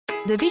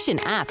The Vision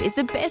app is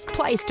the best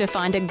place to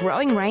find a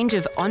growing range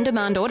of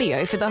on-demand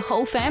audio for the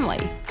whole family.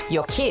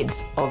 Your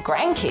kids or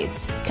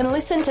grandkids can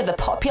listen to the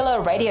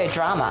popular radio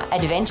drama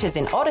Adventures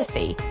in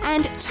Odyssey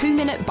and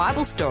 2-minute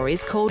Bible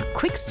stories called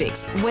Quick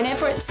Sticks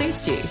whenever it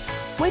suits you.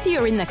 Whether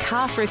you're in the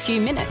car for a few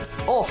minutes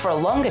or for a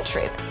longer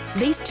trip,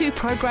 these 2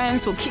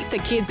 programs will keep the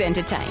kids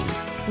entertained.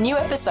 New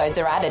episodes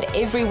are added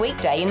every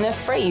weekday in the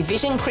free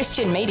Vision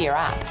Christian Media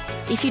app.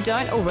 If you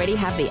don't already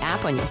have the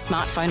app on your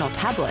smartphone or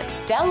tablet,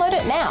 download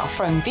it now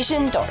from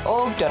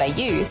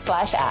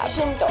vision.org.au/app.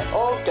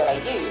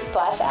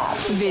 Vision.org.au/app.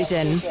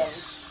 Vision.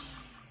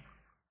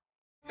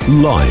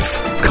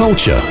 Life,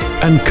 culture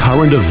and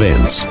current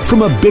events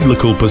from a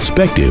biblical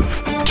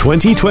perspective.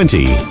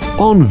 2020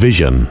 on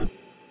Vision.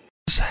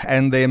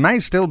 And there may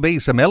still be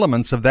some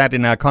elements of that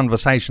in our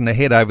conversation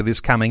ahead over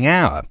this coming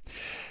hour.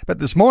 But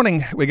this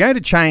morning, we're going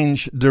to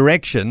change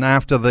direction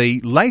after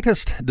the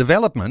latest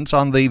developments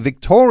on the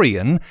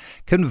Victorian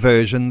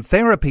conversion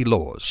therapy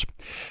laws.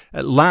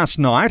 Last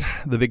night,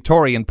 the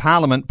Victorian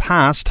Parliament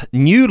passed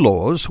new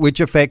laws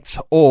which affects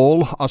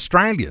all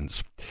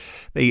Australians.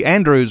 The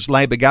Andrews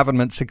Labor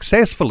government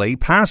successfully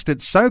passed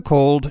its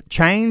so-called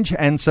Change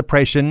and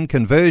Suppression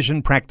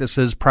Conversion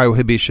Practices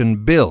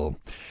Prohibition Bill.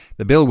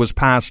 The bill was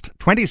passed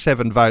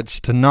 27 votes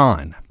to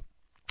 9.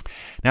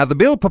 Now, the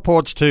bill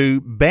purports to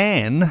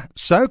ban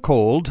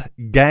so-called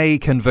gay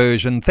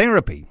conversion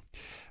therapy,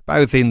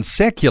 both in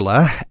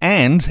secular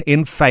and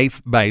in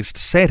faith-based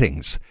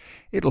settings.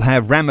 It'll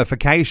have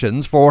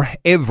ramifications for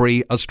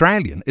every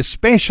Australian,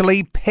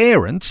 especially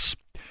parents.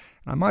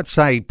 I might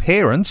say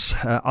parents,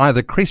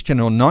 either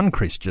Christian or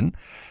non-Christian,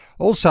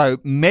 also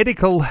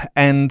medical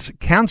and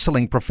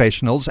counselling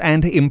professionals,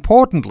 and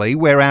importantly,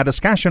 where our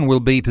discussion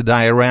will be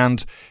today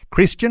around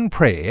Christian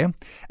prayer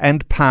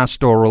and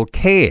pastoral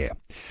care.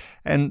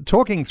 And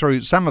talking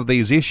through some of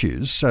these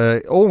issues,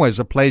 always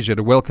a pleasure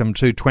to welcome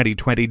to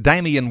 2020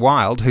 Damien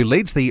Wild, who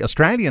leads the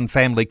Australian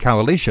Family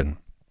Coalition.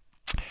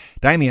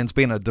 Damien's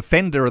been a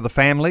defender of the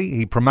family.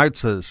 He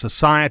promotes a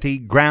society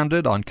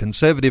grounded on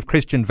conservative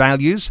Christian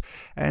values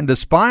and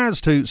aspires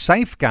to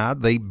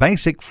safeguard the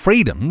basic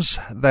freedoms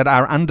that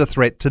are under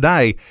threat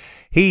today.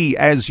 He,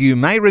 as you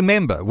may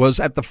remember,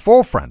 was at the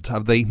forefront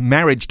of the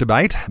marriage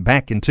debate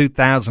back in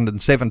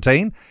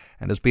 2017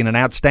 and has been an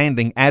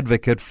outstanding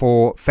advocate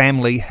for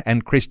family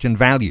and Christian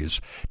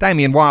values.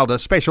 Damien Wild, a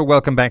special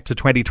welcome back to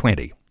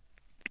 2020.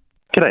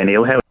 G'day,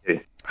 Neil. How are you?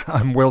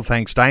 I'm well,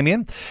 thanks,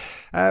 Damien.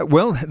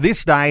 Well,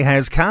 this day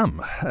has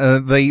come.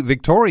 The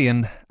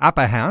Victorian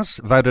Upper House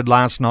voted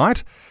last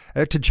night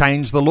to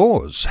change the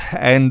laws.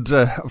 And,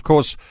 of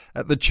course,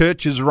 the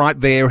church is right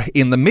there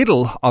in the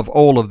middle of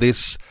all of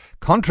this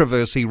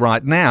controversy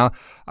right now.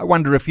 I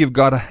wonder if you've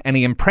got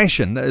any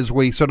impression as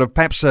we sort of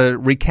perhaps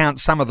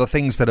recount some of the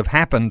things that have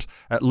happened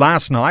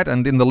last night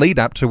and in the lead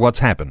up to what's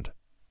happened.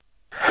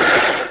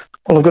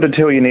 Well, I've got to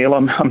tell you, Neil,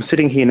 I'm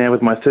sitting here now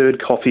with my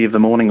 3rd coffee of the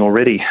morning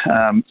already.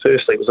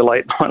 Firstly, it was a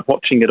late night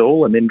watching it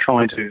all and then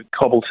trying to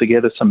cobble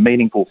together some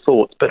meaningful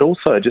thoughts, but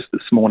also just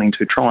this morning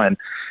to try and,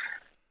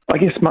 I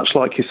guess much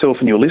like yourself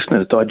and your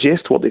listeners,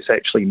 digest what this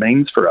actually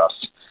means for us.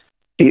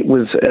 It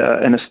was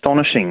an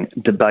astonishing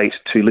debate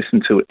to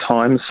listen to at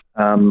times.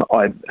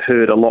 I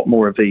heard a lot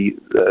more of the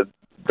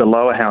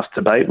lower house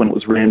debate when it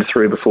was rammed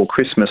through before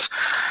Christmas.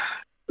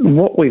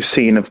 What we've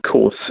seen, of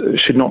course,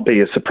 should not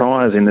be a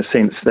surprise in the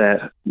sense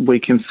that we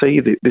can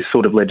see this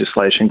sort of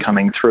legislation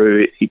coming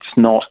through. It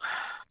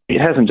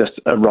hasn't just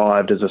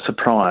arrived as a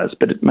surprise,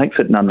 but it makes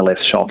it nonetheless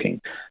shocking.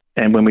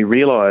 And when we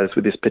realise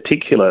with this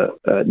particular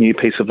new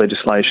piece of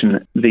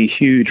legislation, the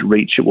huge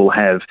reach it will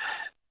have,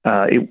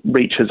 it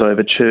reaches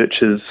over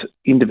churches,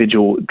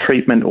 individual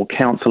treatment or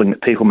counselling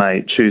that people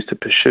may choose to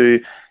pursue.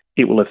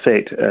 It will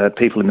affect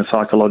people in the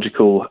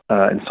psychological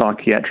and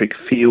psychiatric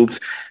fields.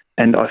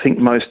 And I think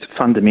most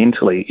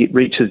fundamentally, it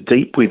reaches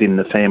deep within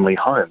the family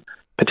home,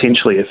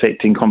 potentially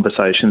affecting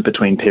conversations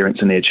between parents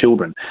and their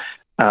children.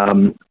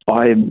 I'm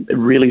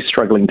really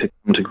struggling to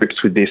come to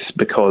grips with this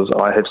because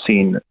I have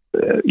seen,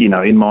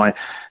 in my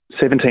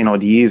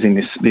 17-odd years in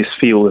this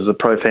field as a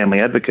pro-family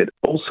advocate,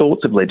 all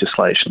sorts of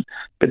legislation.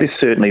 But this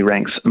certainly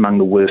ranks among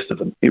the worst of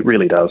them. It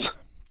really does.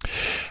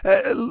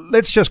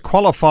 Let's just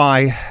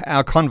qualify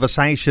our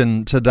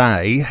conversation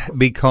today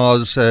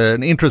because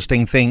an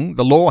interesting thing,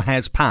 the law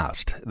has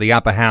passed the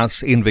Upper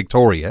House in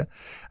Victoria.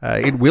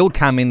 It will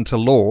come into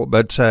law,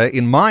 but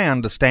in my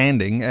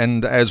understanding,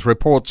 and as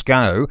reports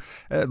go,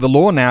 the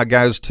law now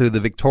goes to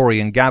the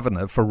Victorian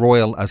Governor for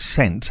royal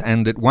assent,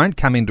 and it won't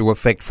come into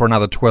effect for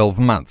another 12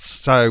 months.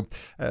 So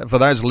for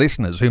those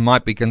listeners who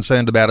might be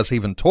concerned about us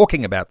even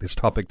talking about this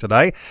topic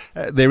today,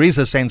 there is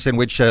a sense in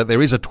which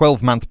there is a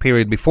 12-month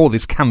period before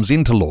this comes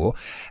into law.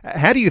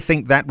 How do you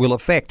think that will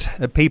affect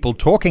people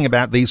talking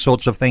about these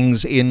sorts of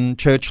things in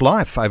church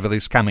life over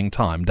this coming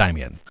time,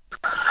 Damien?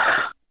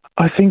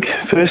 I think,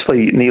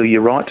 firstly, Neil,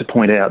 you're right to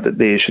point out that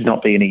there should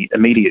not be any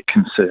immediate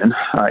concern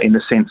in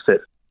the sense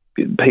that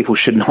people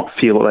should not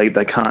feel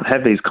they can't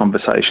have these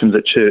conversations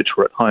at church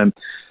or at home.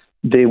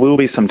 There will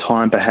be some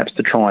time perhaps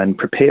to try and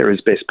prepare as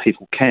best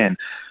people can.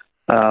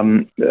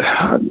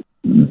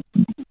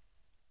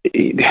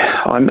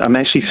 I'm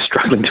actually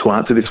struggling to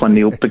answer this one,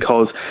 Neil,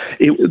 because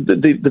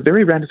the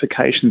very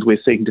ramifications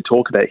we're seeking to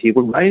talk about here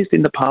were raised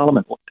in the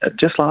Parliament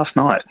just last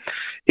night.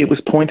 It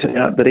was pointed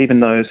out that even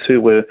those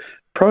who were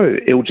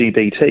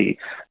pro-LGBT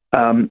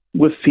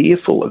were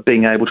fearful of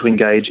being able to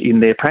engage in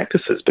their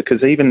practices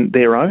because even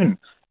their own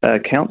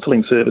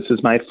counselling services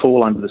may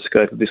fall under the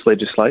scope of this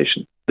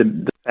legislation.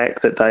 The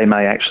fact that they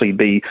may actually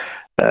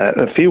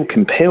feel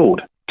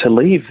compelled to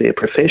leave their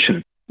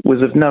profession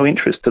was of no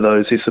interest to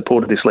those who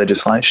supported this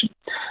legislation.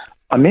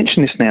 I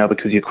mention this now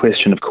because your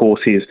question, of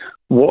course, is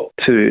what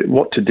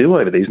to do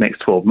over these next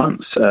 12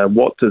 months.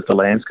 What does the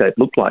landscape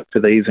look like for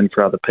these and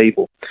for other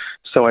people?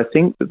 So I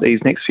think that these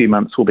next few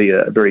months will be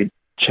a very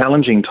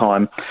challenging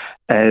time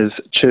as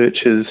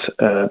churches,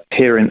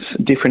 parents,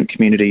 different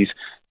communities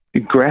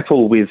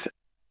grapple with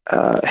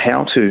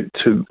how to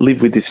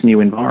live with this new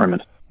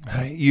environment.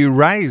 You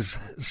raise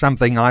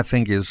something I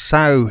think is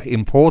so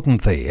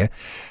important there,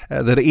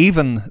 that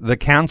even the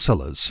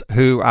counsellors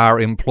who are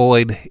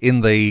employed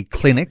in the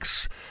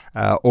clinics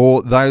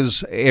or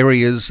those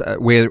areas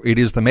where it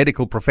is the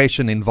medical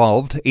profession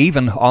involved,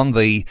 even on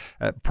the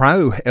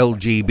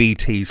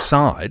pro-LGBT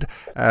side,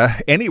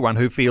 anyone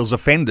who feels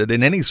offended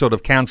in any sort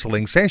of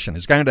counselling session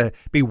is going to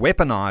be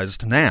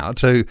weaponised now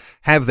to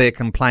have their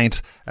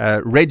complaint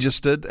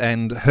registered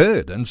and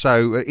heard. And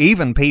so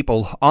even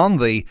people on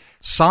the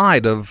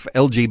side of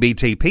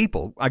LGBT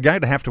people are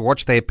going to have to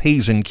watch their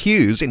P's and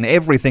Q's in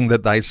everything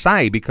that they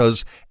say,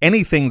 because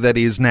anything that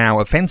is now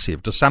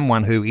offensive to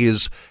someone who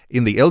is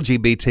in the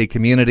LGBT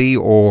community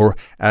or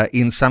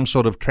in some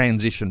sort of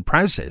transition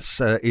process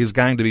is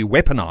going to be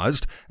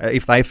weaponised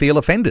if they feel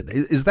offended.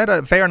 Is that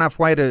a fair enough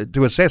way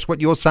to assess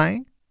what you're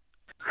saying?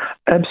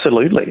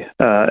 Absolutely,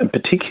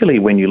 particularly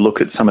when you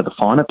look at some of the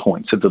finer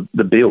points of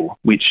the bill,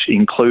 which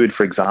include,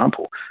 for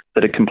example,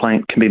 that a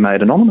complaint can be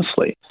made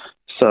anonymously.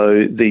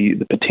 So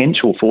the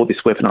potential for this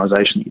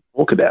weaponisation you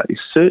talk about is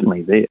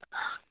certainly there.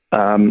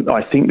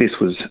 I think this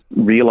was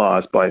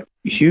realised by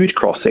huge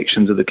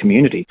cross-sections of the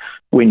community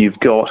when you've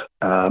got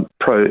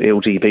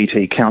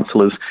pro-LGBT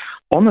counsellors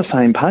on the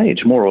same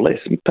page, more or less,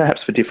 perhaps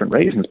for different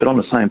reasons, but on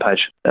the same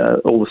page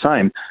all the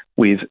same,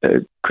 with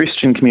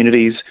Christian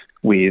communities,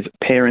 with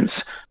parents,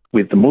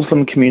 with the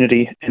Muslim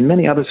community, and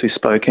many others who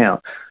spoke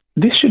out.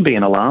 This should be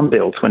an alarm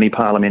bell to any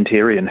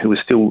parliamentarian who was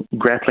still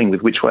grappling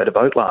with which way to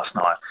vote last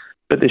night.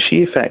 But the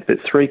sheer fact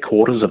that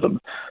 3/4 of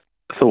them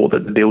thought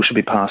that the bill should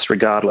be passed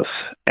regardless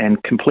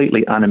and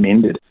completely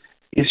unamended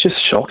is just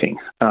shocking.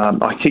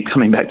 I keep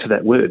coming back to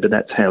that word, but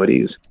that's how it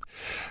is.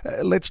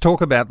 Let's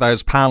talk about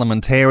those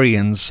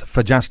parliamentarians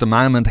for just a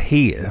moment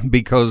here,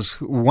 because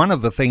one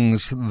of the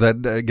things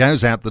that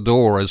goes out the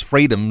door as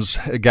freedoms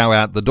go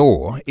out the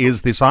door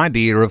is this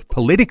idea of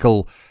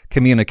political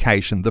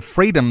communication, the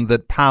freedom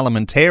that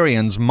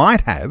parliamentarians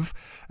might have,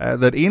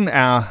 that in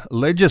our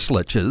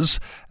legislatures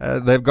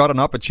they've got an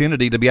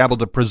opportunity to be able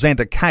to present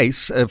a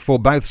case for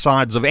both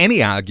sides of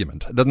any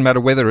argument. It doesn't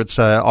matter whether it's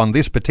on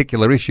this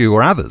particular issue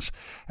or others.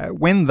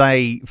 When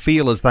they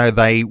feel as though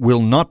they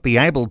will not be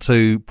able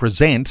to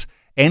present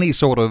any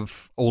sort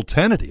of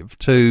alternative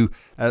to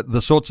the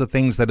sorts of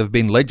things that have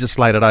been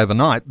legislated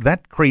overnight,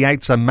 that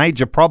creates a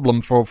major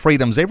problem for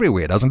freedoms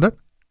everywhere, doesn't it?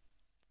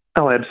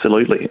 Oh,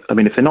 absolutely. I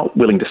mean, if they're not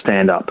willing to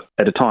stand up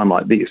at a time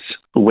like this,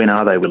 when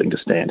are they willing to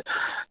stand?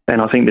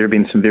 And I think there have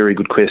been some very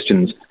good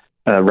questions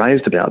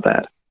raised about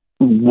that.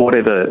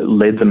 Whatever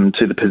led them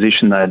to the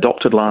position they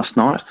adopted last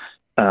night,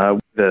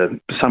 whether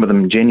some of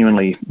them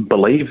genuinely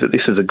believe that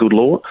this is a good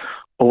law,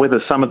 or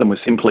whether some of them were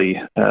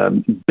simply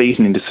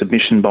beaten into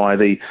submission by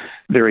the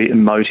very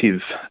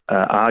emotive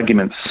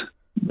arguments,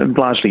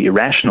 largely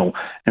irrational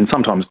and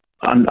sometimes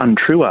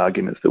untrue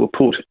arguments that were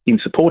put in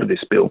support of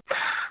this bill.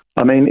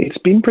 I mean, it's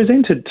been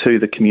presented to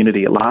the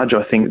community at large,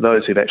 I think,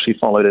 those who've actually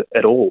followed it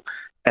at all,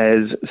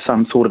 as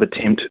some sort of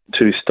attempt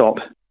to stop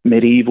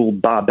medieval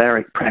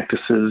barbaric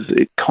practices.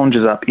 It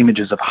conjures up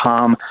images of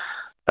harm.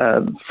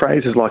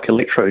 Phrases like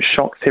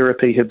electroshock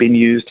therapy have been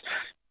used,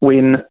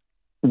 when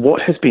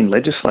what has been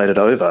legislated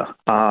over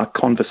are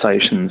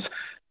conversations,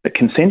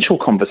 consensual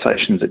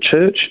conversations at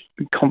church,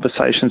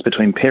 conversations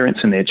between parents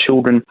and their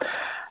children,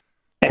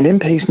 and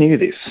MPs knew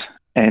this,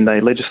 and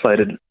they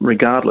legislated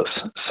regardless.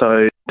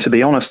 So, to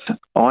be honest,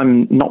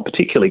 I'm not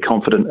particularly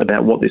confident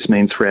about what this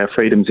means for our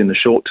freedoms in the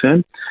short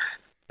term.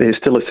 There's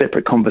still a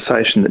separate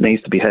conversation that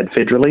needs to be had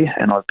federally,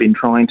 and I've been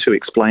trying to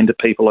explain to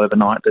people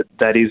overnight that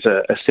that is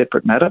a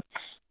separate matter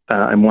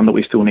and one that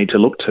we still need to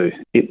look to.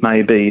 It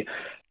may be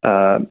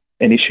an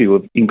issue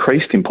of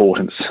increased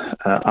importance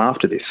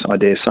after this, I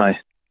dare say.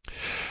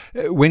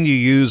 When you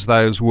use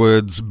those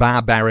words,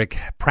 barbaric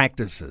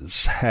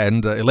practices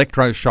and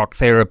electroshock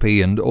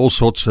therapy and all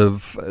sorts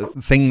of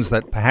things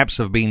that perhaps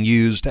have been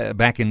used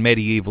back in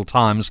medieval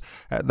times,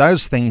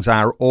 those things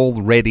are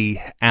already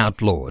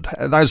outlawed.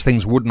 Those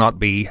things would not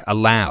be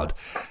allowed.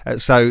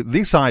 So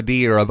this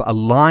idea of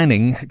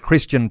aligning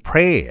Christian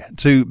prayer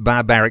to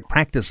barbaric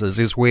practices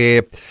is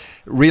where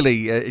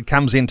really it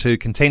comes into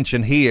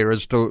contention here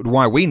as to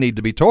why we need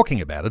to be talking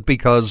about it,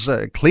 because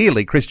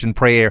clearly Christian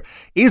prayer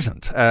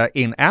isn't,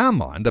 in our our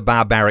mind a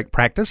barbaric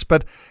practice,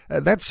 but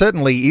that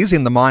certainly is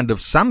in the mind of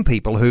some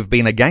people who've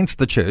been against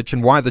the church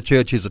and why the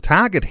church is a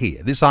target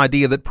here. This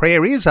idea that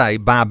prayer is a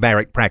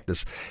barbaric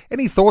practice.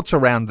 Any thoughts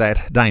around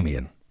that,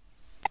 Damien?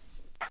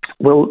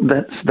 Well,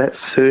 that's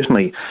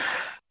certainly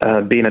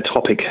been a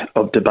topic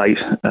of debate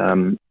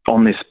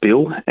on this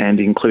bill, and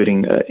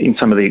including in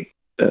some of the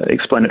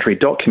explanatory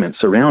documents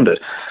around it.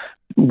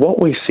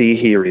 What we see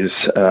here is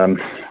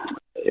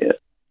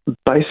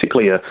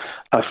basically a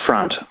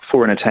front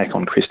for an attack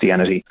on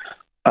Christianity.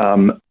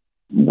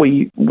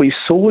 We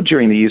saw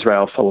during the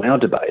Israel Folau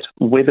debate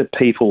whether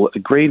people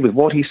agreed with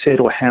what he said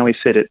or how he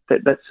said it.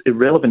 That's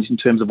irrelevant in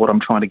terms of what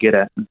I'm trying to get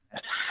at.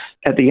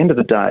 At the end of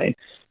the day,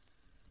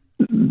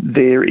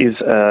 there is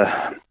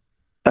a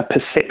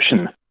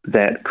perception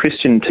that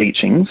Christian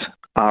teachings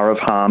are of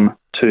harm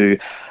to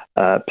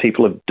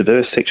people of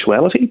diverse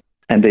sexuality,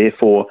 and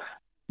therefore,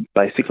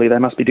 basically, they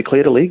must be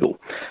declared illegal.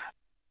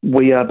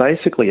 We are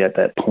basically at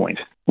that point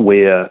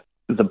where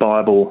the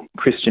Bible,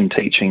 Christian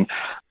teaching,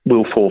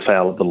 will fall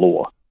foul of the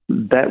law.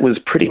 That was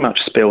pretty much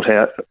spelt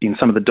out in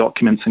some of the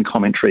documents and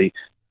commentary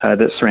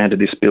that surrounded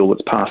this bill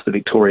that's passed the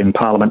Victorian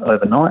Parliament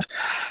overnight.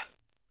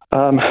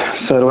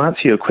 So to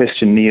answer your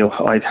question, Neil,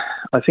 I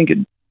think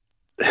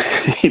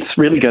it's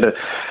really going to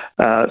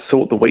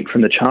sort the wheat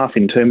from the chaff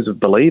in terms of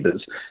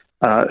believers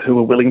who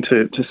are willing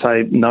to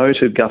say no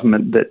to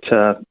government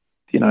that,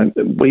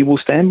 we will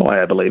stand by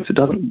our beliefs. It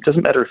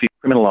doesn't matter if you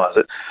criminalise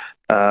it.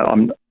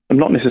 I'm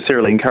not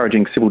necessarily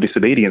encouraging civil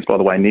disobedience, by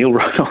the way, Neil,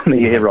 right on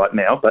the air right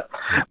now, but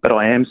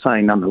I am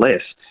saying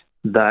nonetheless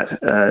that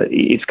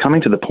it's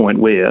coming to the point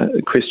where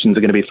Christians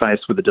are going to be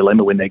faced with a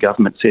dilemma when their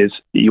government says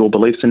your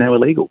beliefs are now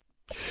illegal.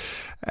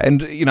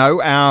 And,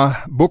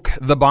 our book,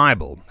 the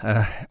Bible,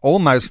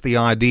 almost the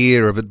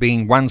idea of it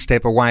being one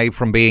step away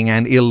from being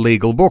an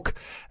illegal book,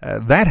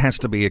 that has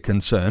to be a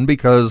concern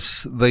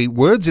because the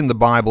words in the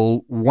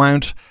Bible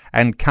won't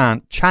and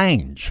can't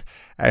change.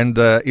 And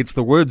it's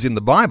the words in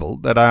the Bible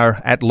that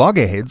are at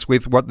loggerheads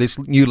with what this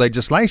new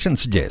legislation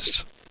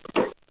suggests.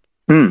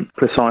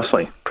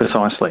 Precisely.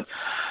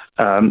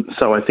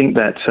 So I think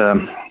that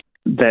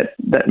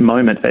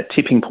moment, that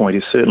tipping point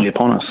is certainly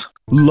upon us.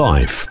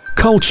 Life,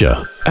 culture,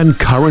 and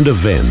current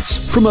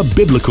events from a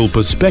biblical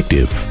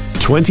perspective.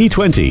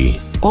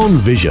 2020 on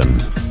Vision.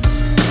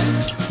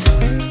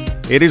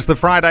 It is the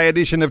Friday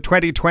edition of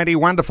 2020.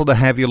 Wonderful to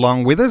have you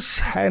along with us,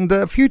 and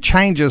a few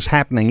changes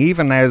happening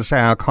even as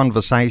our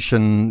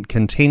conversation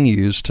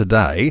continues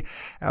today.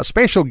 Our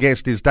special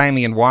guest is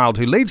Damien Wild,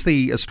 who leads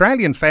the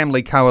Australian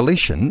Family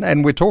Coalition,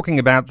 and we're talking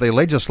about the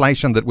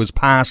legislation that was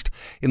passed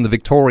in the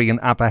Victorian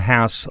Upper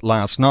House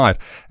last night.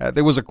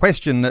 There was a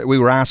question that we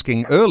were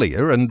asking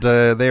earlier, and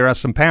there are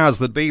some powers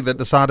that be that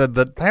decided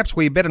that perhaps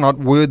we better not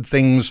word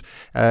things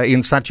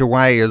in such a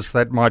way as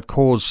that might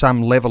cause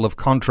some level of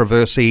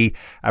controversy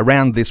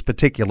around this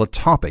particular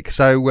topic.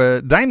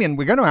 So, Damien,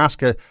 we're going to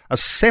ask a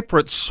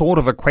separate sort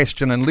of a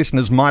question, and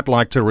listeners might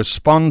like to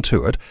respond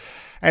to it.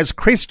 As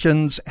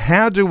Christians,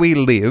 how do we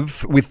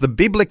live with the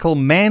biblical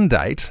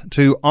mandate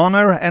to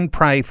honour and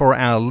pray for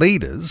our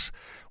leaders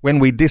when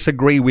we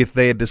disagree with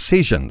their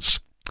decisions?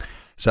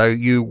 So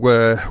you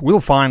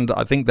will find,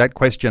 I think, that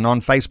question on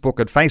Facebook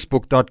at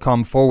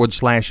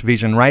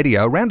facebook.com/Vision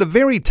Radio around a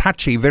very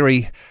touchy,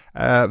 very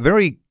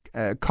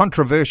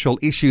controversial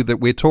issue that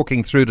we're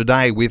talking through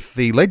today with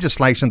the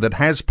legislation that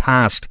has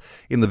passed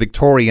in the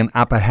Victorian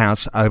Upper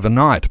House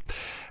overnight.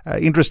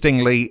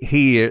 Interestingly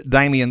here,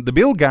 Damien, the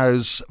bill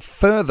goes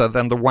further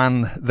than the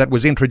one that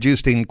was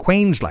introduced in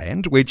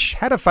Queensland, which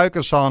had a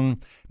focus on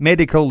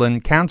medical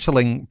and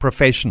counselling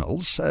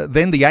professionals.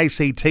 Then the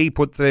ACT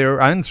put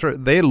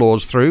their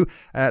laws through.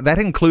 That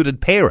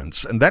included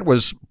parents, and that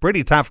was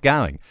pretty tough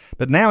going.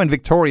 But now in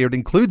Victoria it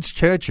includes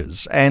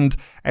churches, and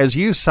as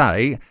you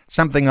say,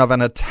 something of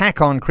an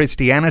attack on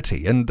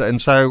Christianity. And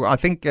so I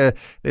think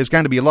there's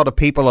going to be a lot of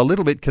people a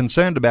little bit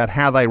concerned about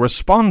how they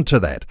respond to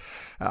that.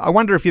 I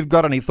wonder if you've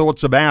got any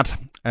thoughts about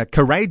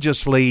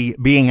courageously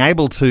being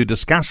able to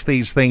discuss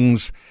these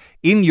things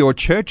in your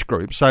church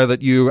group so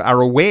that you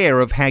are aware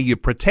of how you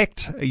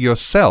protect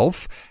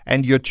yourself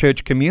and your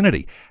church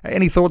community.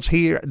 Any thoughts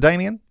here,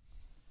 Damien?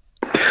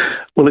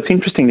 Well, it's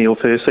interesting, Neil,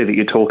 firstly, that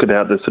you talk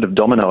about the sort of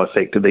domino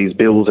effect of these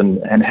bills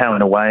and how,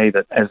 in a way,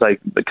 that as they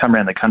come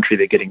around the country,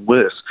 they're getting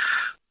worse.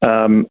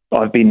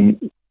 I've been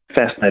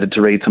fascinated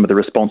to read some of the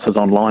responses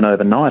online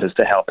overnight as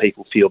to how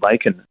people feel they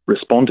can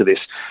respond to this.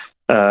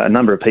 A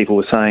number of people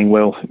were saying,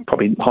 well,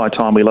 probably high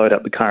time we load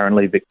up the car and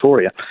leave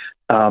Victoria.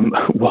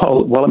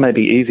 While it may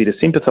be easy to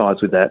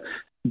sympathise with that,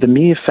 the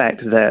mere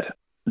fact that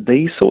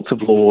these sorts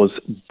of laws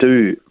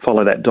do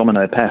follow that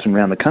domino pattern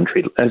around the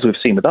country, as we've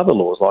seen with other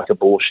laws like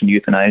abortion,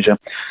 euthanasia,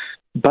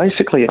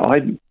 basically,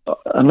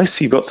 unless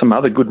you've got some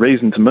other good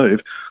reason to move,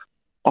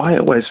 I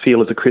always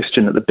feel as a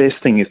Christian that the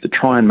best thing is to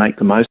try and make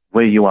the most of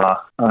where you are,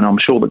 and I'm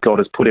sure that God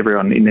has put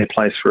everyone in their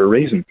place for a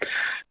reason.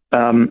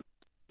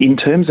 In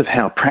terms of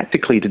how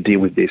practically to deal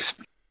with this,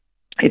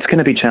 it's going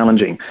to be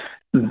challenging.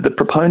 The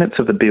proponents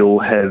of the bill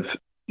have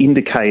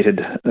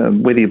indicated,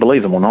 whether you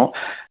believe them or not,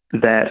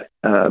 that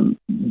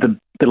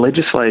the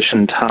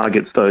legislation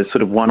targets those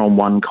sort of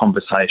one-on-one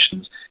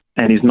conversations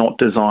and is not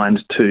designed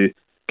to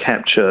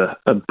capture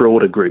a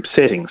broader group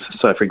settings.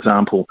 So, for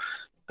example,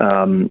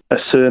 a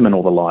sermon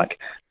or the like.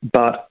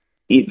 But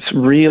it's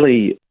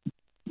really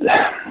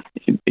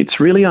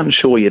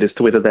unsure yet as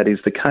to whether that is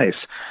the case.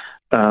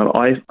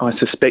 I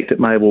suspect it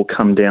may well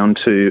come down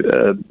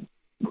to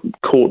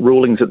court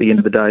rulings at the end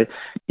of the day,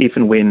 if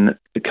and when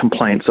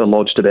complaints are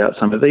lodged about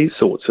some of these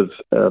sorts of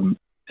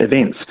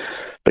events,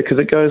 because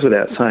it goes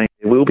without saying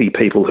there will be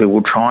people who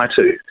will try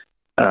to,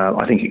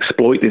 I think,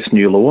 exploit this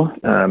new law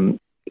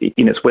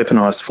in its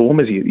weaponised form,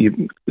 as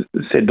you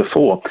said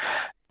before,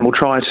 and will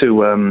try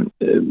to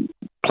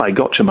play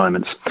gotcha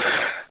moments.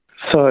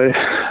 So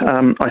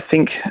I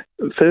think,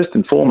 first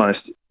and foremost,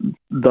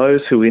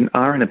 those who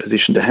are in a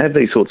position to have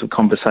these sorts of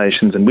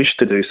conversations and wish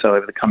to do so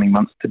over the coming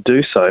months to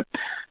do so,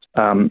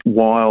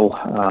 while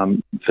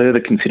further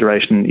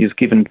consideration is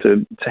given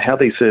to how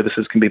these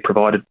services can be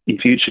provided in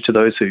future to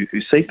those who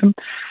seek them,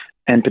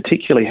 and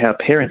particularly how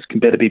parents can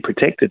better be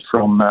protected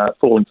from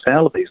falling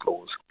foul of these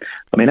laws.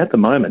 I mean, at the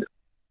moment,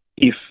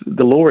 if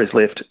the law is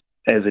left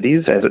as it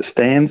is, as it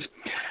stands,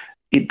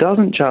 it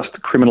doesn't just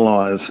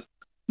criminalise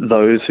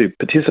those who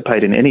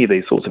participate in any of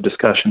these sorts of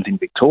discussions in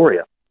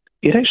Victoria.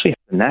 It actually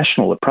has a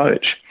national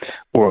approach,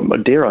 or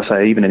dare I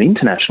say even an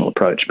international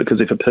approach, because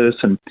if a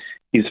person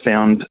is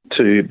found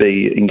to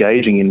be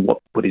engaging in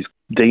what is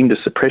deemed a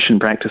suppression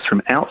practice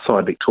from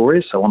outside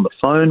Victoria, so on the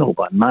phone or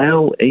by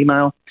mail,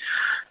 email,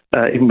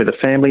 even with a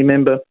family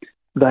member,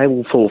 they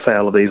will fall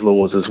foul of these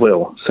laws as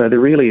well. So there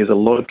really is a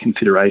lot of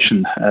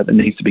consideration that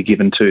needs to be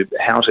given to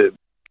how to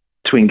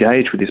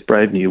engage with this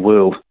brave new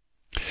world.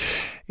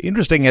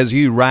 Interesting as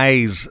you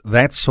raise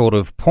that sort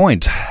of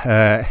point,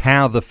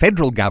 how the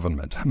federal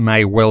government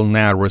may well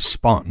now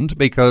respond,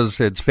 because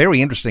it's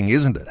very interesting,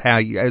 isn't it? How,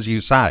 as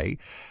you say,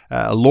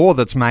 a law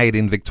that's made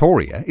in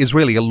Victoria is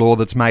really a law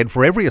that's made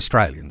for every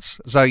Australian.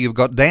 So you've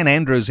got Dan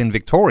Andrews in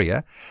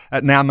Victoria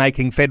now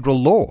making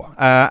federal law,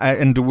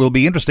 and it will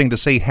be interesting to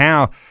see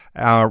how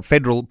our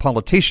federal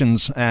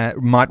politicians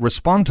might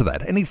respond to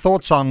that. Any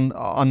thoughts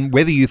on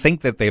whether you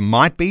think that there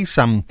might be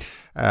some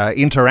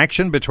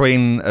interaction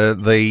between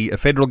the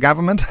federal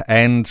government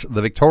and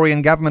the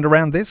Victorian government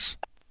around this?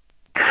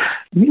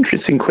 An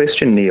interesting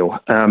question, Neil.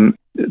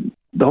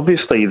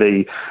 Obviously,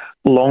 the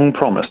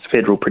long-promised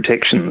federal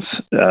protections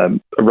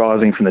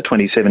arising from the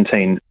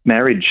 2017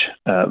 marriage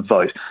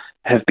vote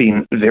have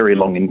been very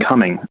long in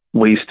coming.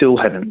 We still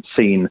haven't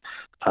seen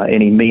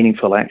any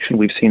meaningful action.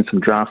 We've seen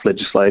some draft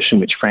legislation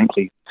which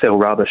frankly fell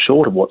rather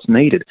short of what's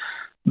needed.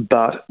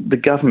 But the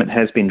government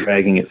has been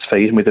dragging its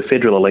feet, and with the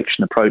federal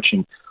election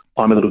approaching,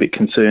 I'm a little bit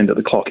concerned that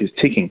the clock is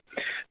ticking.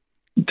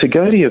 To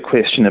go to your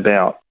question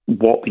about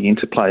what the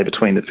interplay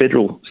between the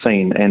federal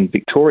scene and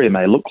Victoria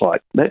may look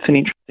like, that's an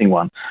interesting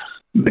one,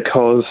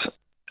 because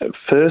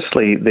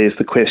firstly, there's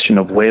the question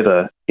of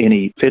whether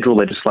any federal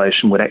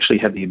legislation would actually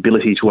have the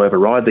ability to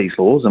override these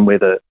laws, and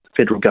whether the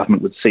federal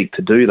government would seek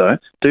to do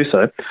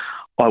so.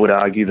 I would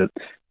argue that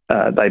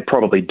they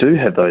probably do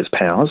have those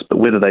powers, but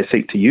whether they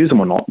seek to use them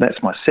or not,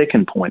 that's my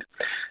second point.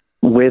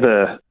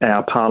 Whether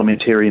our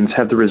parliamentarians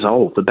have the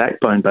resolve, the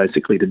backbone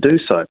basically to do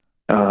so.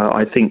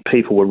 I think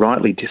people were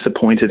rightly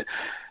disappointed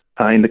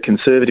in the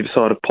Conservative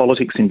side of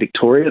politics in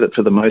Victoria that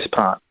for the most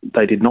part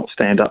they did not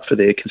stand up for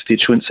their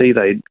constituency.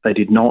 They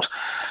did not,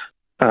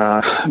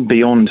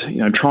 beyond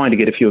trying to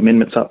get a few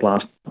amendments up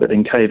last, but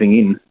then caving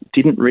in,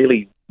 didn't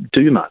really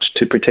do much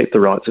to protect the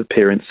rights of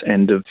parents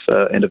and of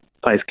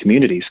faith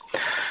communities.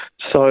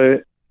 So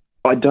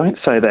I don't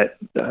say that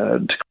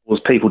to cause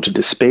people to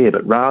despair,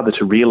 but rather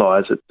to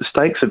realise that the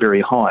stakes are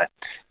very high.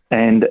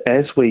 And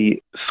as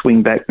we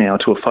swing back now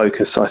to a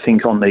focus, I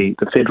think, on the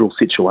federal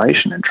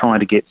situation and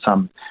trying to get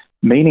some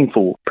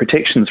meaningful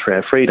protections for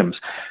our freedoms,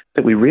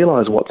 that we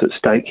realise what's at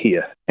stake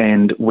here.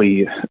 And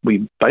we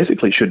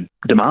basically should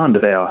demand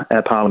of our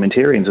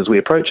parliamentarians as we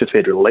approach a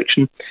federal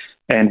election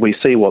and we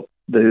see what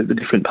the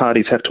different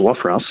parties have to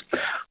offer us,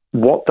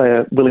 what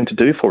they're willing to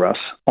do for us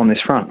on this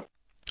front.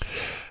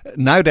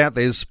 No doubt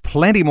there's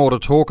plenty more to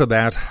talk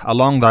about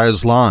along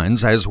those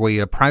lines as we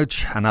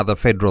approach another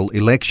federal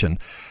election.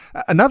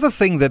 Another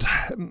thing that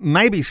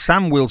maybe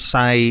some will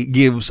say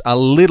gives a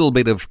little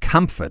bit of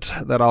comfort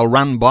that I'll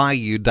run by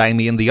you,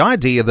 Damien, the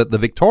idea that the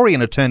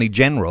Victorian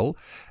Attorney-General,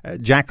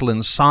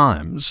 Jacqueline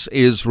Symes,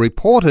 is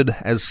reported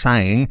as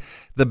saying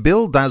the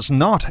bill does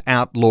not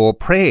outlaw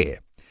prayer.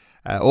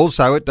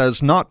 Also, it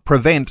does not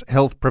prevent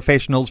health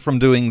professionals from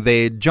doing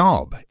their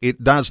job.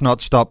 It does not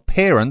stop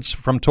parents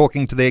from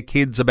talking to their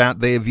kids about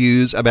their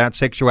views about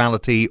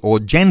sexuality or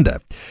gender.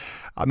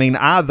 I mean,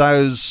 are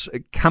those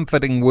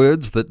comforting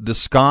words that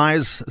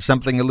disguise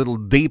something a little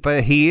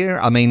deeper here?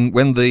 I mean,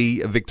 when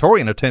the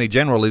Victorian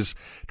Attorney-General is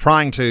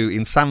trying to,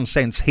 in some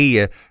sense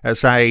here,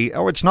 say,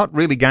 oh, it's not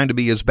really going to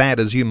be as bad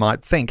as you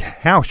might think,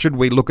 how should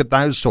we look at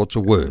those sorts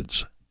of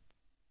words?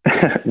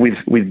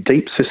 With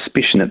deep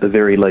suspicion at the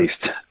very least.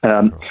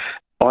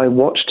 I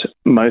watched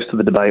most of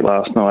the debate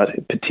last night,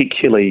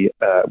 particularly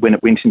when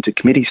it went into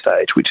committee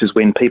stage, which is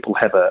when people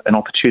have an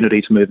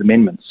opportunity to move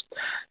amendments.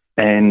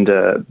 and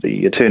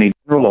the Attorney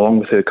General, along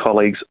with her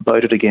colleagues,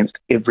 voted against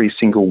every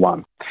single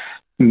one.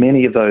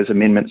 Many of those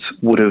amendments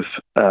would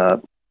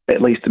have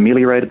at least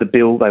ameliorated the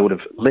bill, they would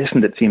have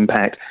lessened its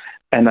impact,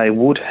 and they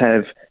would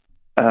have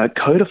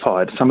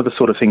codified some of the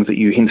sort of things that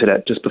you hinted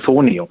at just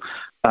before, Neil.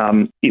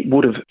 It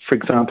would have, for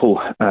example,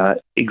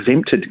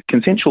 exempted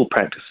consensual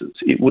practices.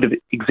 It would have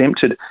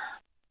exempted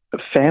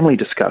family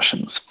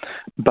discussions.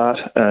 But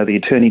the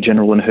Attorney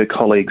General and her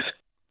colleagues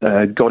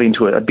got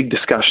into a big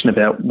discussion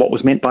about what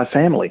was meant by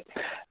family.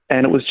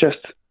 And it would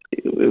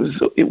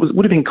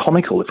have been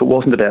comical if it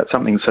wasn't about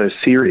something so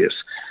serious.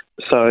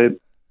 So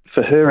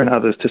for her and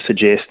others to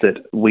suggest that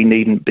we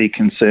needn't be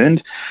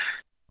concerned,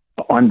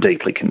 I'm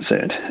deeply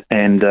concerned,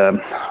 and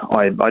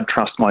I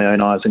trust my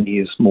own eyes and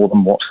ears more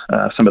than what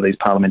some of these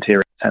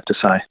parliamentarians have to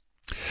say.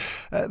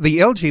 The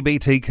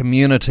LGBT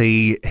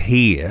community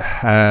here,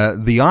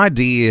 the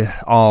idea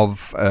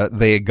of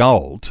their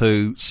goal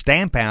to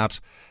stamp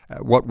out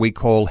what we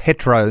call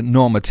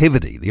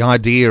heteronormativity, the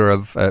idea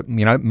of,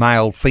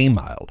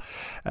 male-female,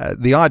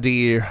 the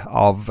idea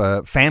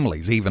of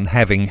families even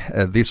having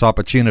this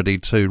opportunity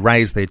to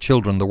raise their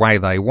children the way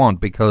they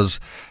want, because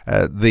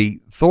the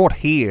thought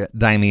here,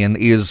 Damien,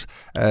 is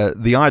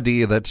the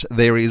idea that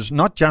there is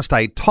not just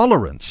a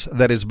tolerance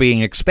that is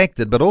being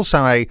expected, but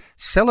also a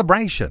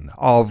celebration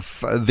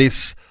of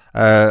this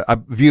a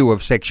view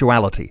of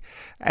sexuality.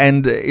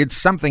 And it's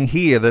something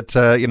here that,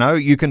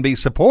 you can be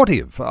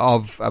supportive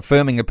of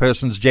affirming a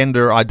person's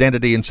gender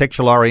identity and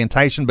sexual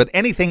orientation, but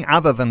anything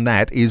other than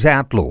that is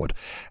outlawed.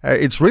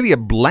 It's really a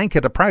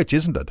blanket approach,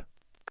 isn't it?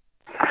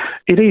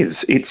 It is.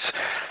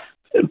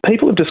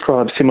 People have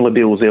described similar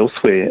bills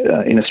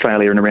elsewhere in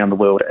Australia and around the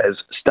world as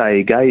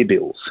stay gay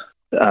bills.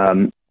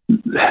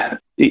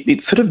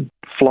 It sort of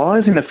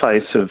flies in the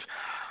face of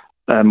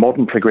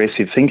modern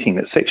progressive thinking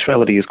that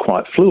sexuality is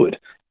quite fluid.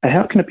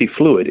 How can it be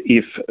fluid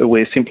if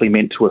we're simply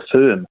meant to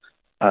affirm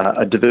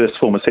a diverse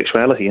form of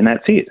sexuality and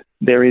that's it?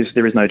 There is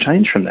no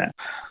change from that.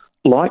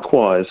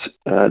 Likewise,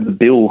 the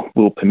bill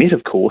will permit,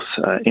 of course,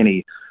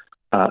 any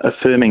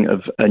affirming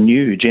of a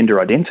new gender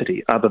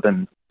identity other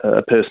than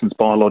a person's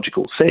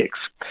biological sex.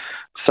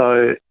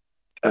 So,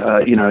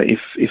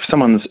 if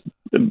someone's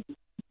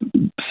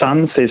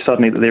son says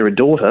suddenly that they're a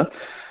daughter,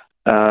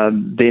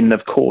 then,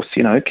 of course,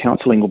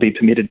 counselling will be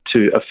permitted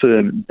to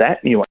affirm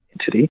that new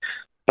identity.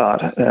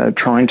 But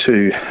trying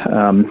to,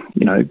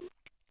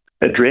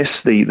 address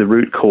the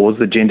root cause,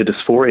 the gender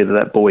dysphoria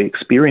that boy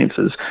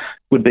experiences,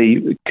 would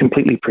be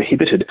completely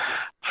prohibited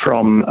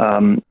from,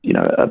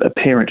 a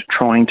parent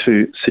trying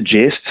to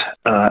suggest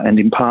and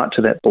impart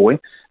to that boy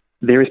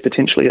there is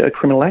potentially a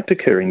criminal act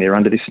occurring there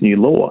under this new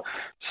law.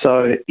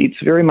 So it's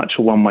very much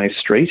a one-way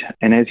street,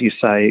 and as you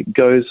say,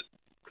 goes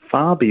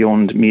far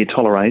beyond mere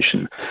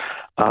toleration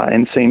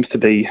and seems to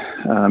be,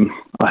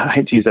 I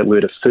hate to use that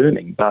word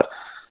affirming, but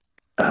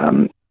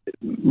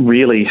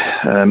really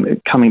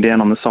coming down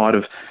on the side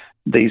of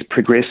these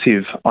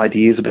progressive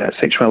ideas about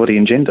sexuality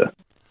and gender.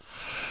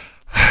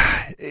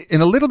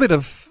 In a little bit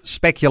of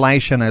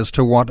speculation as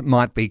to what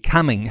might be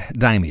coming,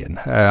 Damien,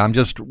 I'm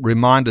just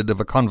reminded of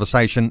a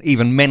conversation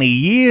even many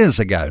years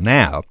ago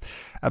now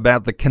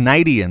about the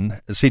Canadian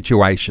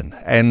situation.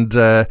 And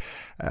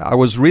I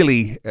was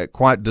really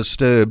quite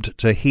disturbed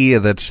to hear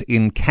that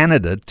in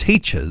Canada,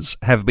 teachers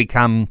have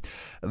become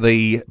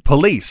the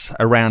police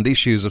around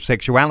issues of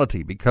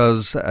sexuality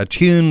because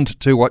attuned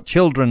to what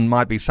children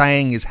might be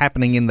saying is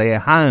happening in their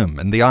home.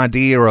 And the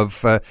idea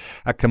of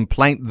a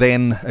complaint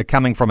then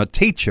coming from a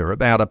teacher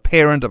about a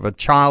parent of a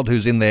child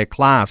who's in their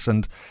class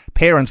and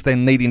parents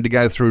then needing to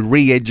go through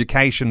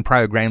re-education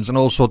programs and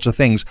all sorts of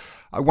things.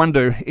 I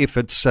wonder if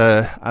it's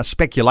a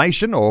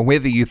speculation or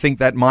whether you think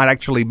that might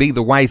actually be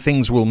the way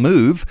things will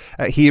move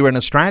here in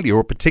Australia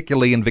or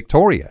particularly in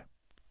Victoria.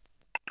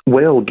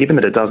 Well, given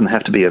that it doesn't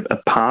have to be a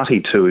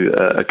party to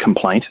a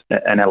complaint,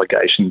 an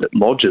allegation that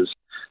lodges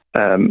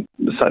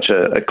such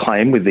a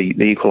claim with the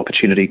Equal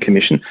Opportunity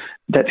Commission,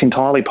 that's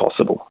entirely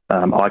possible.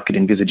 I could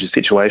envisage a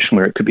situation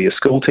where it could be a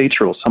school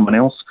teacher or someone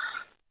else.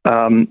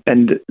 And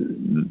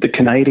the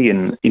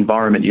Canadian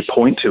environment you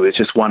point to is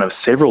just one of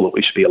several that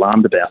we should be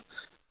alarmed about.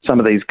 Some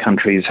of these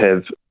countries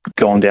have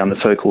gone down the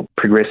so-called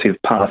progressive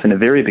path in a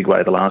very big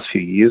way the last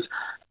few years.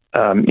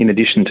 In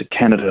addition to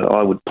Canada,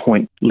 I would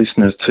point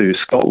listeners to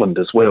Scotland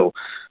as well,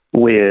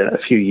 where a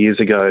few years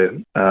ago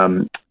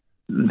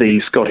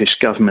the Scottish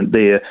government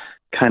there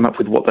came up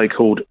with what they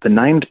called the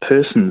Named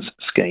Persons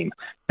Scheme.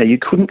 Now, you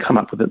couldn't come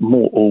up with a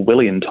more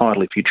Orwellian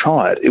title if you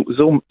tried. It's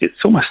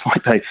almost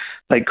like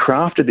they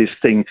crafted this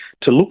thing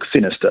to look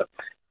sinister.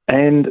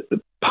 And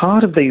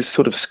part of these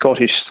sort of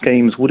Scottish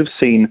schemes would have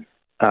seen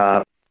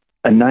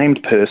a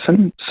named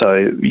person,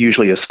 so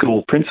usually a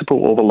school principal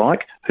or the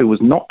like, who was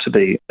not to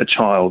be a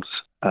child's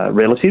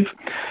relative,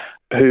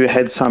 who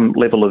had some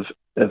level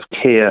of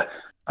care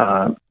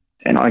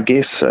and I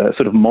guess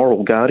sort of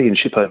moral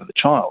guardianship over the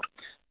child.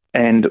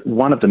 And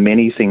one of the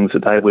many things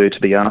that they were to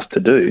be asked to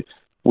do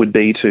would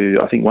be to,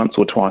 I think once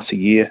or twice a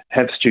year,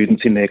 have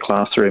students in their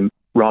classroom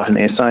write an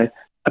essay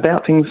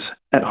about things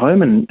at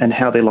home and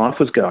how their life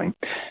was going.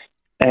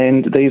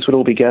 and these would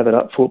all be gathered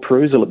up for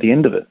perusal at the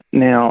end of it.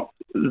 Now,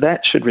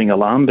 that should ring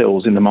alarm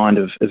bells in the mind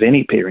of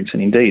any parents,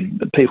 and indeed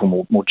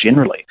people more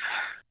generally,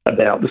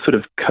 about the sort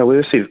of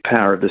coercive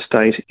power of the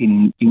state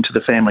into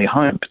the family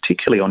home,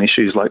 particularly on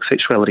issues like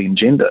sexuality and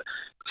gender.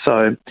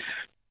 So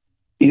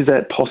is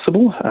that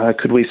possible?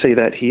 Could we see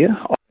that here?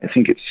 I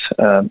think it's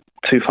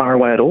too far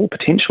away at all,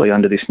 potentially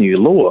under this new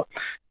law.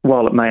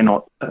 While it may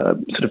not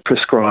sort of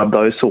prescribe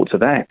those sorts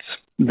of acts,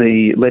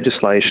 the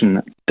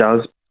legislation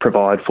does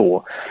provide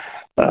for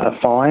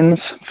fines,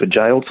 for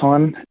jail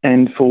time,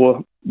 and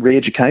for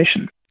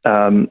re-education.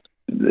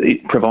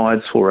 It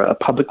provides for a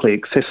publicly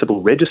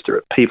accessible register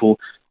of people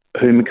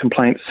whom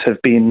complaints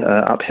have been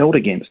upheld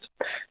against.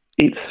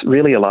 It's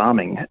really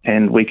alarming,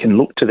 and we can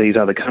look to these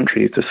other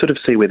countries to sort of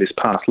see where this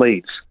path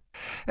leads.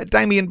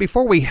 Damien,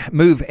 before we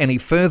move any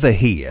further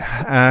here,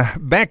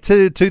 back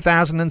to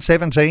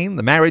 2017,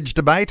 the marriage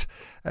debate,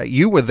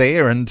 you were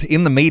there and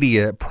in the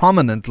media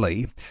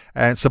prominently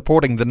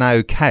supporting the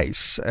no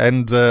case,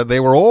 and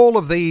there were all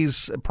of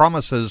these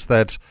promises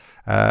that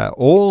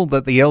all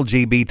that the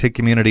LGBT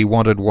community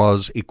wanted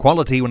was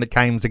equality when it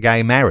came to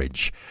gay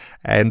marriage.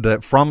 And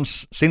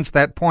since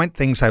that point,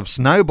 things have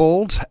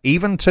snowballed,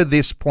 even to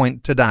this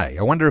point today.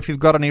 I wonder if you've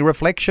got any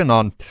reflection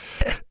on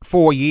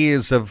 4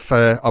 years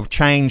of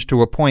change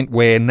to a point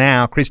where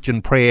now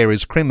Christian prayer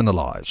is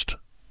criminalised.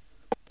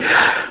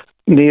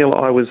 Neil,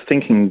 I was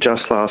thinking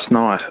just last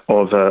night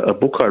of a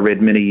book I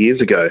read many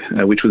years ago,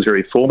 which was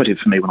very formative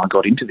for me when I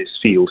got into this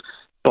field,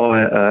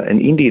 by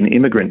an Indian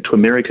immigrant to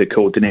America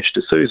called Dinesh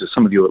D'Souza.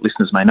 Some of your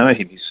listeners may know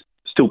him. He's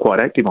still quite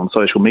active on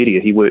social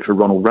media. He worked for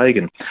Ronald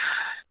Reagan.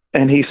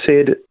 And he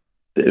said,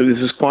 it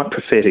was quite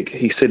prophetic,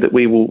 he said that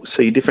we will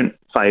see different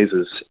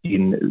phases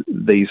in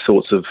these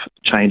sorts of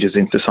changes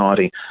in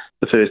society.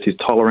 The first is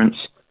tolerance,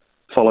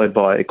 followed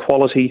by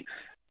equality,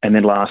 and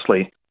then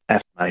lastly,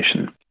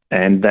 affirmation.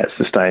 And that's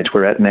the stage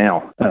we're at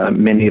now.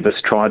 Many of us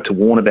tried to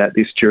warn about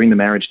this during the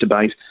marriage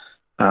debate.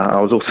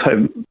 I was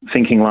also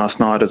thinking last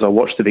night as I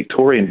watched the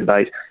Victorian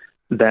debate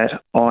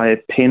that I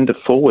penned a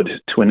forward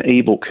to an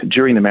e-book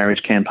during the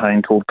marriage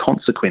campaign called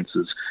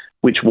Consequences,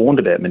 which warned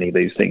about many of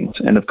these things.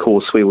 And of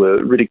course, we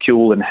were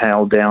ridiculed and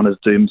howled down as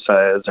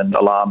doomsayers and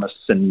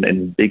alarmists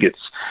and bigots.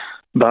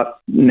 But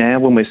now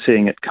when we're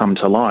seeing it come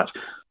to light,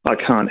 I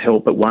can't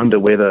help but wonder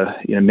whether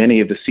many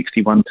of the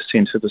 61%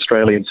 of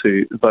Australians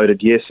who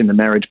voted yes in the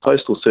marriage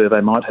postal survey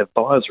might have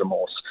buyer's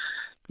remorse,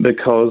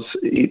 because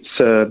it's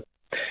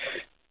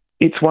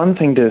one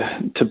thing to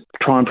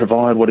try and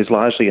provide what is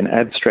largely an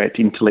abstract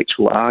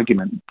intellectual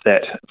argument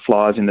that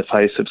flies in the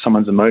face of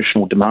someone's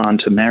emotional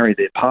demand to marry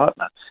their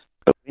partner.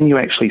 But when you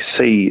actually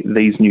see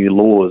these new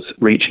laws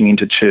reaching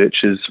into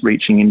churches,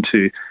 reaching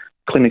into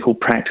clinical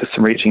practice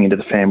and reaching into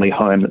the family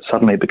home, it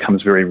suddenly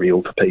becomes very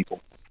real for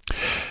people.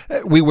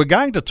 We were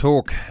going to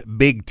talk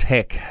big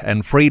tech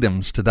and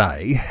freedoms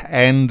today,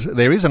 and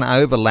there is an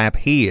overlap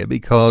here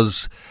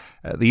because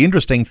the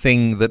interesting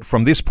thing that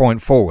from this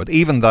point forward,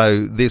 even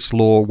though this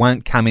law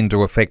won't come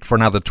into effect for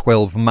another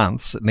 12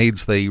 months, it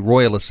needs the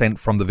royal assent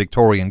from the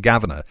Victorian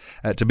governor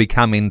to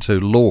become into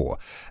law.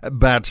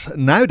 But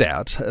no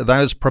doubt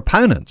those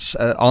proponents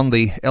on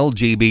the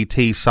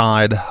LGBT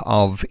side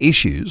of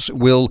issues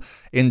will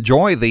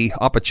enjoy the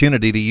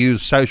opportunity to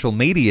use social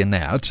media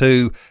now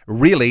to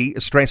really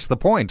stress the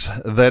point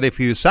that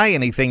if you say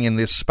anything in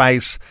this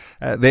space,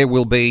 there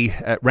will be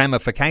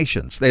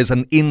ramifications. There's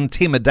an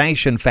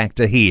intimidation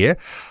factor here.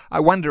 I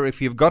wonder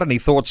if you've got any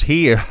thoughts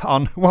here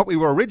on what we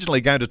were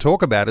originally going to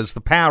talk about as the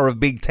power of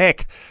big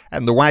tech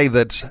and the way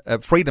that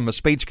freedom of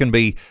speech can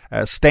be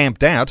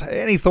stamped out.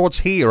 Any thoughts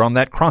here on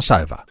that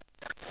crossover?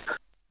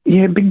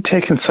 Yeah, big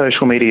tech and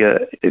social media,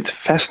 it's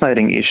a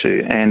fascinating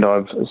issue, and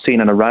I've seen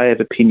an array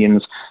of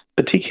opinions,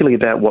 particularly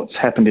about what's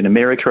happened in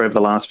America over the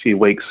last few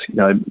weeks.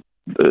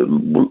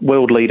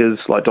 World leaders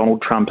like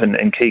Donald Trump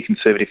and key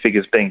conservative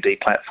figures being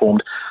deplatformed,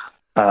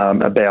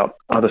 about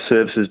other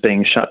services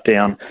being shut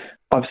down.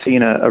 I've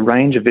seen a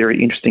range of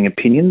very interesting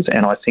opinions,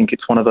 and I think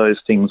it's one of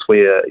those things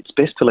where it's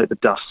best to let the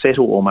dust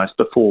settle almost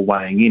before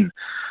weighing in.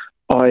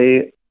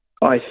 I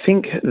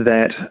think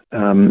that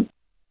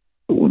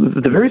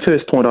the very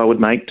first point I would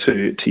make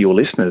to your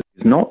listeners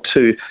is not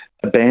to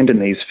abandon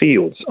these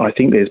fields. I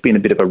think there's been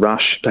a bit of a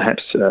rush,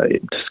 perhaps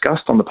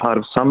discussed on the part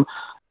of some,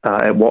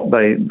 at what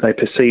they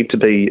perceive to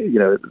be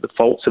the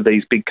faults of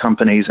these big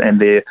companies,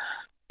 and they're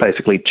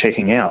basically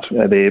checking out.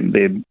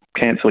 They're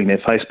cancelling their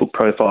Facebook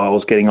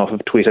profiles, getting off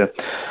of Twitter.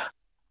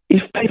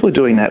 If people are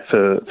doing that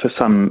for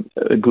some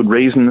good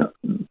reason,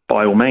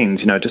 by all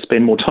means, to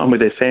spend more time with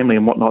their family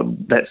and whatnot,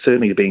 that's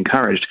certainly to be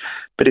encouraged.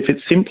 But if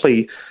it's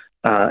simply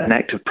an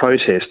act of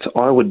protest,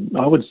 I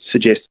would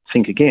suggest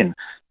think again.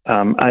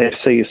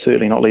 AFC is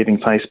certainly not leaving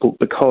Facebook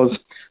because,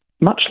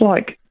 much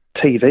like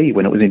TV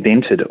when it was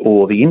invented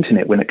or the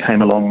internet when it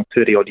came along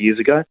 30 odd years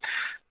ago,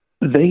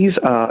 these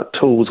are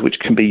tools which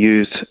can be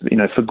used,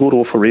 for good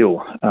or for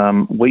ill.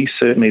 We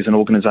certainly as an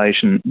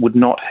organisation would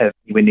not have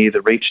anywhere near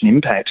the reach and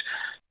impact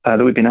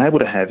that we've been able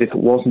to have if it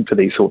wasn't for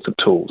these sorts of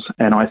tools.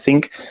 And I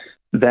think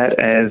that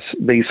as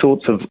these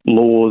sorts of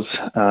laws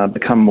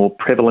become more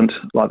prevalent,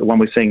 like the one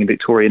we're seeing in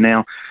Victoria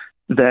now,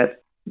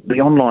 that the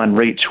online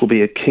reach will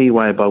be a key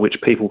way by which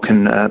people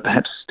can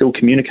perhaps still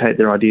communicate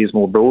their ideas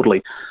more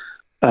broadly.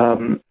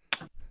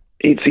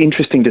 It's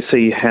interesting to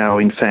see how,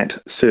 in fact,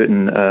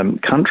 certain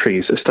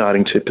countries are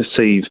starting to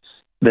perceive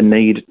the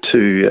need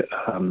to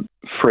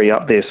free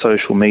up their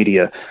social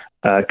media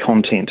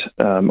content.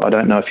 I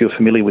don't know if you're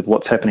familiar with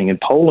what's happening in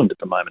Poland at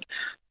the moment,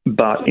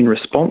 but in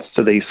response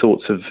to these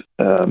sorts of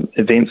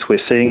events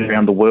we're seeing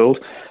around the world,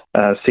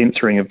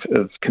 censoring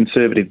of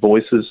conservative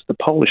voices, the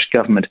Polish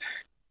government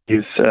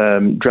is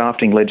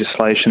drafting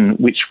legislation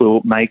which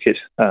will make it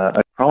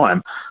a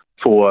crime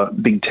for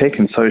big tech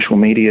and social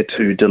media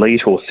to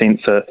delete or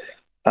censor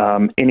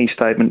any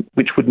statement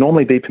which would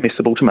normally be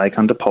permissible to make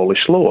under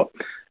Polish law.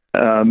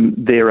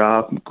 There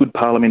are good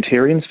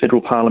parliamentarians,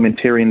 federal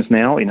parliamentarians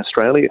now in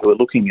Australia who are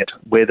looking at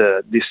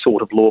whether this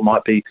sort of law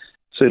might be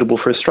suitable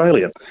for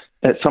Australia.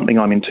 That's something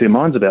I'm in two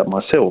minds about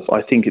myself.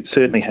 I think it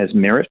certainly has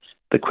merit.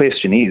 The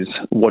question is,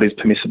 what is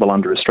permissible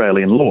under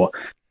Australian law?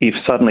 If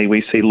suddenly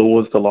we see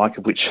laws the like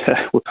of which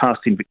were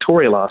passed in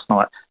Victoria last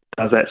night,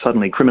 does that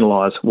suddenly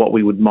criminalise what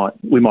we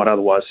might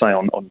otherwise say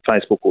on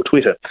Facebook or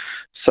Twitter?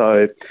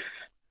 So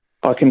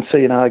I can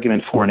see an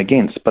argument for and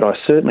against, but I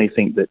certainly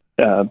think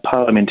that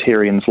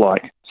parliamentarians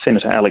like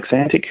Senator Alex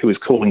Antic, who is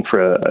calling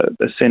for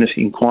a Senate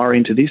inquiry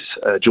into this,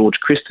 George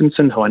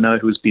Christensen, who I know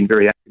who has been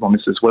very active on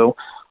this as well,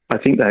 I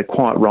think they're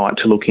quite right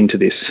to look into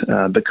this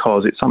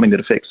because it's something that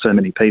affects so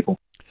many people.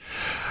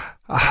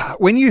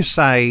 When you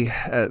say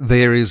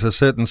there is a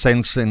certain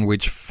sense in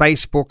which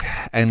Facebook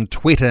and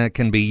Twitter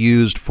can be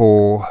used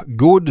for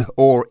good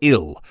or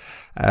ill,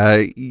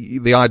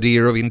 the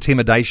idea of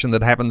intimidation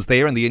that happens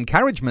there and the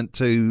encouragement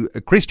to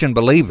Christian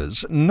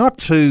believers not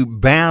to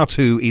bow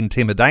to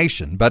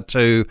intimidation, but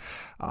to,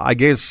 I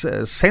guess,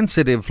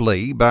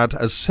 sensitively but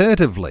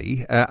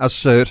assertively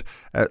assert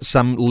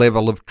some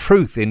level of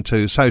truth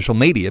into social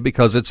media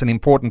because it's an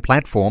important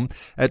platform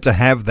to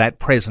have that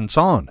presence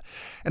on.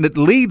 And it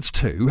leads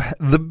to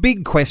the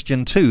big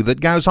question too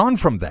that goes on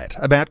from that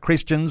about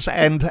Christians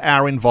and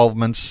our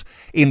involvements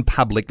in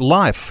public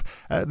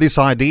life. This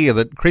idea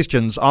that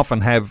Christians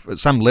often have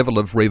some level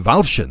of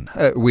revulsion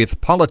with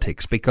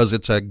politics because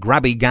it's a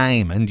grubby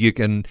game and you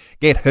can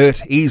get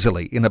hurt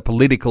easily in a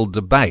political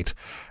debate.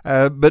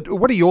 But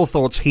what are your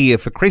thoughts here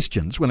for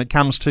Christians when it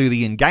comes to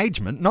the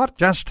engagement, not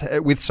just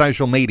with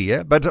social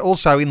media, but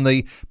also in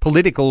the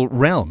political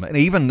realm and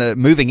even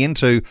moving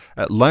into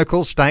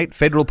local, state,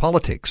 federal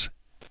politics?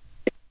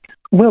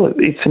 Well,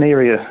 it's an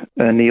area,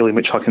 Neil, in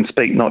which I can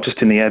speak not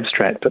just in the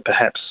abstract, but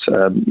perhaps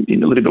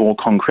in a little bit more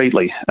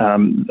concretely.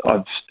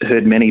 I've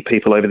heard many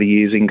people over the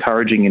years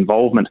encouraging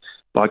involvement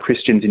by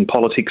Christians in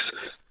politics,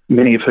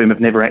 many of whom have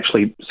never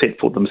actually set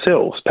foot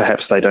themselves.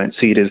 Perhaps they don't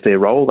see it as their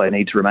role. They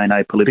need to remain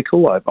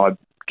apolitical. I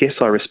guess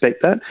I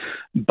respect that.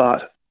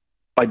 But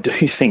I do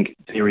think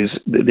there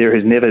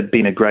has never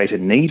been a greater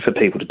need for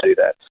people to do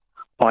that.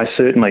 I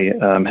certainly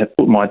have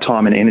put my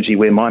time and energy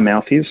where my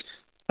mouth is.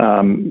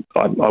 I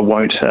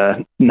won't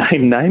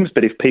name names,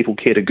 but if people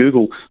care to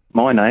Google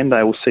my name,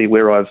 they will see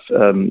where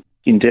I've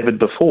endeavoured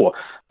before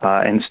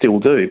and still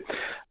do.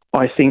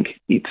 I think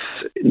it's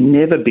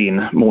never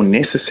been more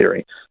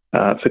necessary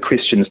for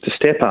Christians to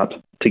step up,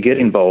 to get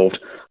involved.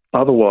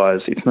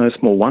 Otherwise, it's no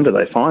small wonder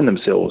they find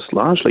themselves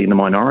largely in the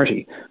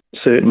minority.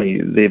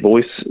 Certainly, their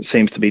voice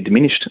seems to be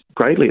diminished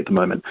greatly at the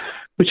moment,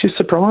 which is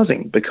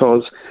surprising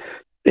because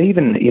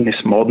even in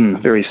this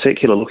modern, very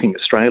secular-looking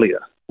Australia,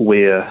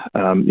 where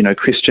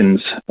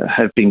Christians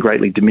have been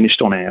greatly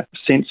diminished on our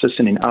census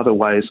and in other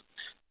ways,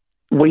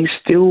 we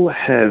still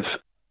have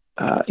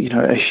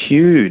a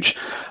huge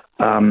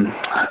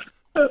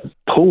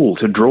pool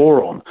to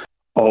draw on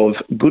of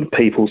good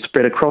people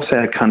spread across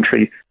our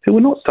country who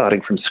are not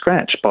starting from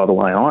scratch, by the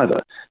way,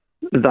 either.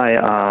 They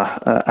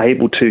are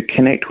able to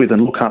connect with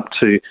and look up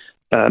to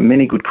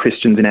many good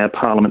Christians in our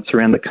parliaments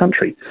around the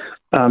country.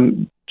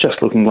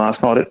 Just looking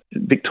last night at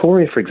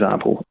Victoria, for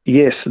example,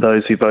 yes,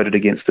 those who voted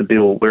against the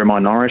bill were a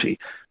minority,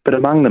 but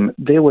among them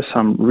there were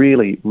some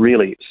really,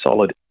 really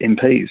solid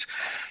MPs.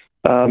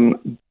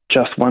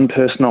 Just one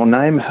person I'll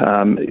name.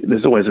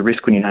 There's always a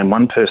risk when you name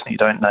one person, you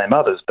don't name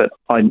others, but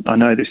I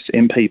know this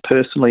MP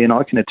personally and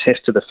I can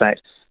attest to the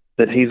fact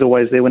that he's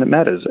always there when it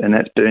matters, and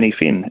that's Bernie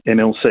Finn,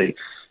 MLC.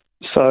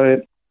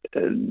 So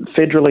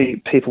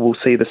federally, people will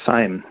see the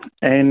same,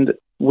 and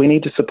we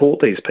need to support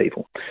these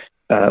people.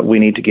 We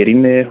need to get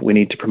in there. We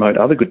need to promote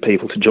other good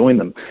people to join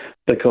them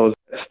because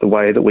that's the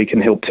way that we can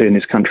help turn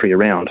this country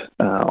around.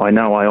 I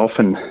know I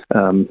often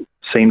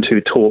seem to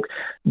talk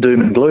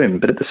doom and gloom,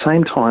 but at the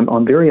same time,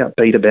 I'm very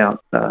upbeat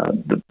about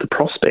the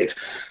prospect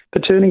for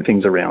turning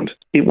things around.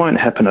 It won't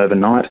happen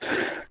overnight.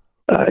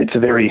 It's a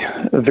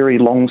very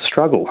long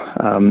struggle.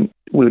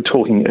 We were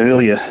talking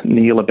earlier,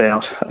 Neil,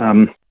 about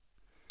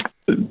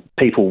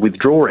people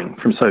withdrawing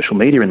from social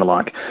media and the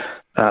like.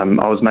 I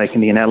was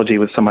making the analogy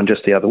with someone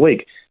just the other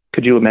week.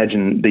 Could you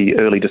imagine the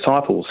early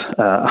disciples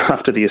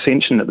after the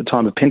ascension at the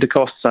time of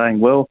Pentecost saying,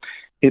 well,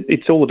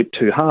 it's all a bit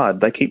too hard.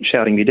 They keep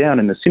shouting me down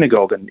in the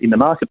synagogue and in the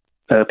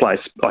place,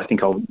 I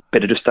think I'll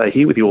better just stay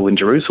here with you all in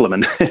Jerusalem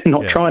and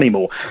not try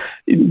anymore.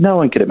 No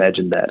one could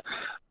imagine that.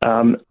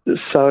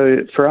 So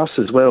for us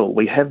as well,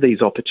 we have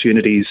these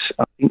opportunities.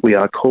 I think we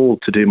are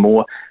called to do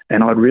more,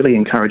 and I'd really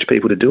encourage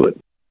people to do it.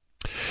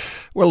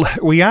 Well,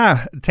 we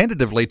are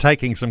tentatively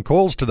taking some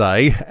calls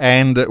today,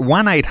 and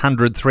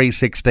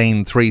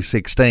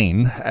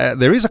 1-800-316-316.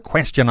 There is a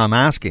question I'm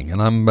asking,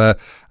 and I'm a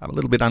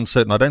little bit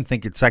uncertain. I don't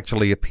think it's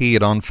actually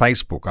appeared on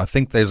Facebook. I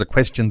think there's a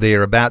question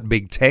there about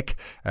big tech.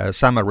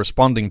 Some are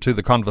responding to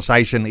the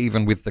conversation,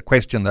 even with the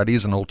question that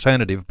is an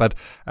alternative. But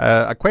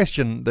a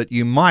question that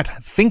you might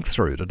think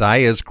through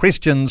today as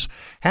Christians: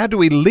 how do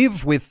we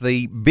live with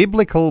the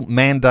biblical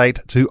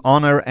mandate to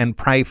honour and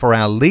pray for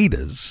our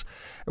leaders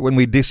when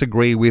we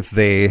disagree with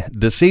their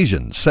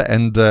decisions?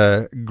 And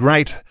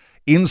great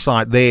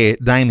insight there,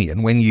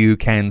 Damien, when you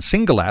can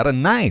single out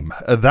and name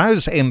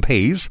those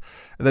MPs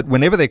that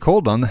whenever they're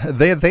called on,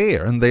 they're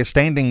there and they're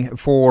standing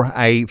for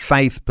a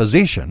faith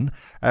position,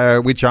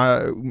 which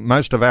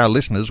most of our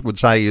listeners would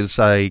say is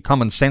a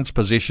common sense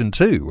position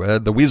too,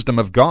 the wisdom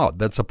of God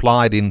that's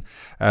applied in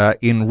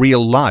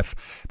real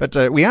life. But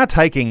we are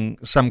taking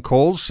some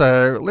calls.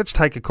 Let's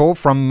take a call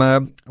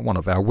from one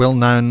of our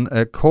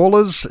well-known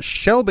callers.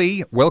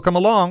 Shelby, welcome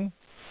along.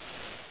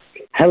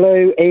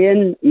 Hello,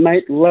 Ian.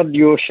 Mate, loved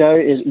your show.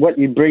 What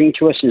you bring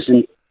to us is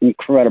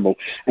incredible.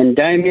 And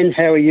Damien,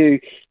 how are you?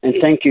 And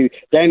thank you.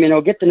 Damien,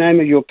 I'll get the name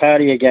of your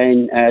party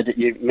again that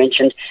you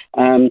mentioned.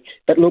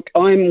 But look,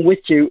 I'm with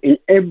you in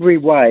every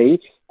way,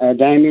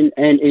 Damien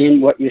and Ian,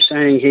 what you're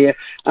saying here.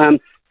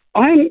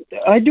 I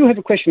do have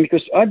a question,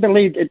 because I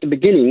believed at the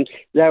beginning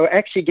they were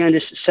actually going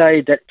to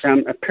say that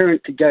a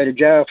parent could go to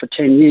jail for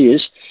 10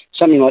 years,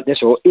 something like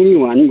this, or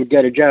anyone would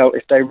go to jail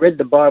if they read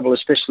the Bible,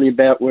 especially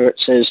about where it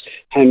says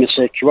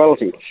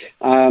homosexuality.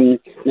 Now,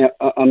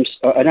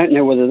 I don't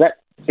know whether that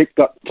bit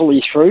got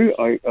fully through.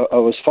 I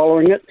was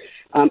following it.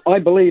 I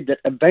believe that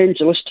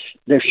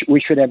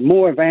we should have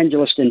more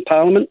evangelists in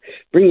Parliament,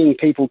 bringing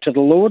people to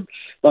the Lord.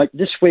 Like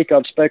this week,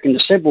 I've spoken to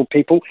several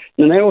people,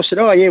 and they all said,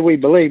 "Oh, yeah, we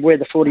believe. We're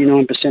the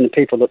 49% of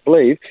people that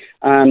believe."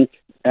 I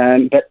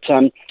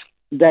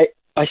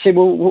said,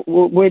 "Well,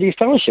 where do you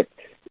fellowship?"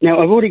 Now,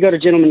 I've already got a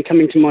gentleman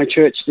coming to my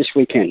church this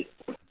weekend,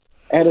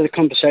 out of the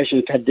conversation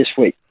we've had this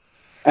week.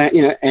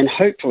 And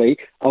hopefully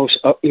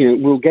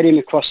we'll get him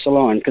across the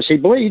line, because he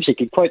believes he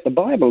could quote the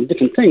Bible and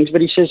different things, but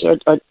he says,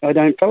 I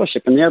don't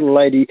fellowship. And the other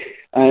lady,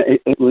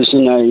 it was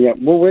in a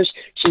Woolworths,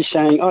 she's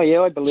saying, oh yeah,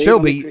 I believe.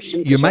 Shelby,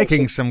 you're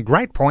making some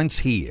great points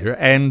here.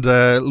 And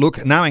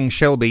look, knowing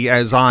Shelby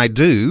as I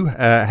do,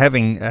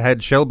 having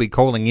had Shelby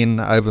calling in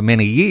over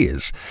many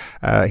years,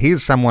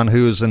 here's someone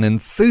who is an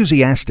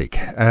enthusiastic,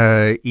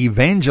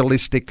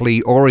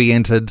 evangelistically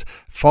oriented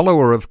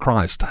follower of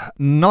Christ,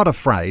 not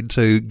afraid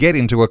to get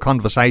into a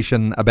conversation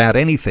about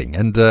anything.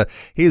 And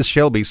here's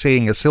Shelby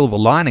seeing a silver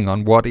lining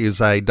on what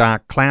is a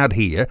dark cloud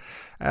here.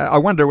 I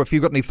wonder if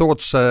you've got any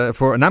thoughts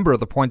for a number of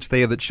the points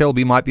there that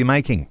Shelby might be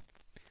making.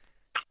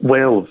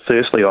 Well,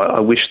 firstly, I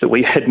wish that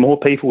we had more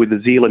people with the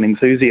zeal and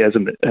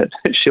enthusiasm that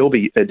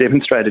Shelby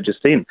demonstrated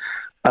just then.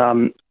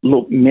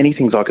 Look, many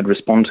things I could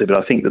respond to, but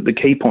I think that the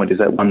key point is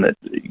that one that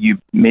you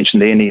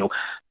mentioned there, Neil,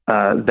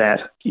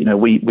 that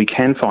we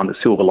can find the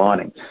silver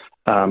lining.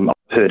 I've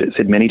heard it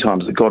said many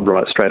times that God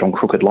writes straight on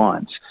crooked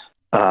lines.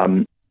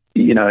 So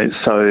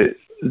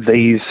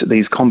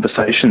these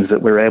conversations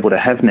that we're able to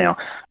have now,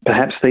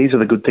 perhaps these are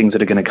the good things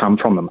that are going to come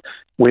from them,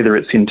 whether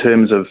it's in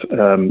terms of,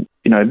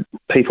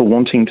 people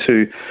wanting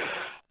to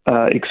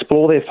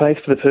explore their faith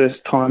for the first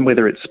time,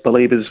 whether it's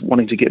believers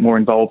wanting to get more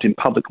involved in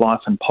public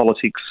life and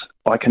politics.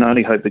 I can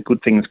only hope that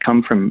good things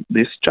come from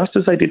this, just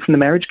as they did from the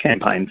marriage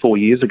campaign 4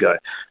 years ago.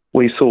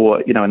 We saw,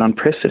 an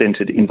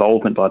unprecedented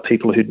involvement by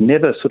people who'd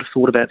never sort of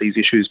thought about these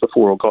issues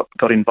before or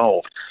got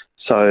involved.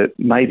 So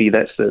maybe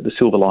that's the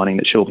silver lining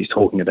that Shelby's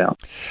talking about.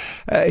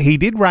 He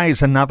did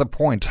raise another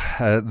point,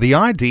 the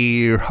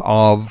idea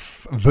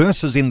of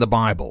verses in the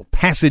Bible,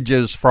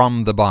 passages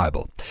from the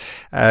Bible.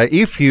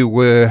 If you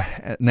were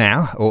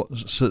now, or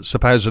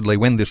supposedly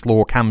when this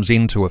law comes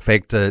into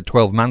effect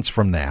 12 months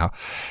from now,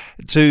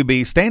 to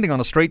be standing on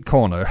a street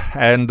corner,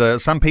 and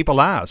some people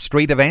are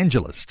street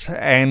evangelists,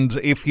 and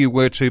if you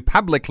were to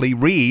publicly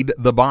read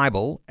the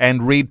Bible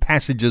and read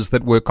passages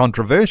that were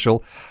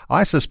controversial,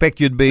 I suspect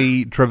you'd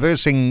be traversing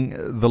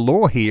the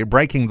law here,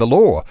 breaking the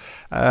law.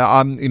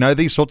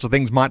 These sorts of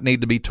things might need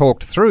to be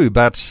talked through,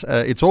 but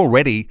it's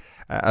already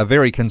a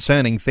very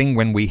concerning thing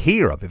when we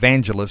hear of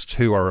evangelists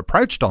who are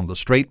approached on the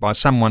street by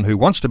someone who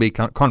wants to be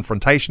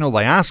confrontational.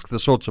 They ask the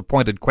sorts of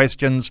pointed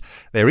questions.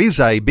 There is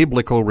a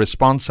biblical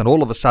response, and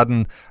all of a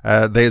sudden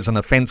there's an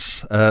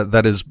offence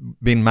that has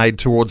been made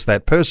towards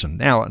that person.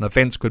 Now, an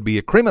offence could be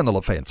a criminal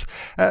offence.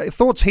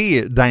 Thoughts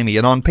here,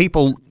 Damien, on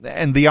people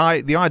and the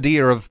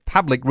idea of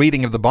public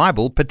reading of the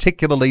Bible,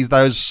 particularly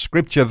those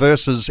scripture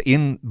verses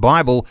in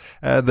Bible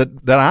that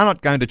are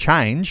not going to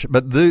change,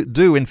 but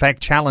do in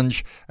fact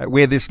challenge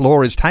where this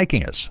law is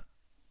taking us.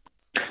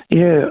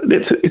 Yeah,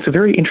 it's a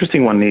very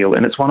interesting one, Neil,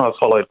 and it's one I've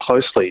followed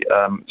closely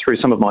through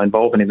some of my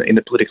involvement in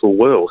the political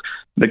world.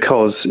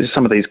 because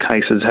some of these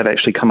cases have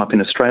actually come up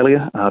in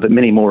Australia, but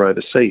many more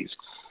overseas.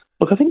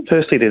 Look, I think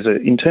firstly,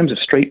 in terms of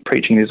street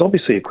preaching, there's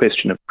obviously a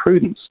question of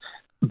prudence,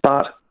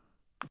 but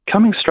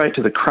coming straight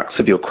to the crux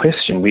of your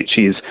question, which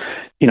is,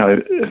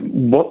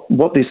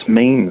 what this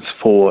means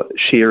for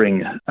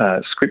sharing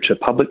scripture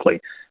publicly.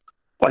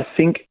 I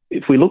think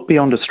if we look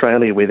beyond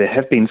Australia, where there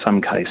have been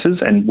some cases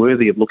and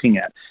worthy of looking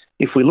at,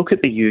 if we look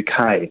at the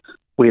UK,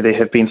 where there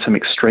have been some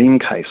extreme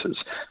cases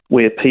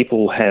where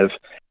people have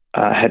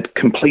had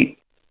complete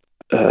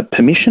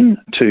permission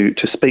to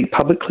speak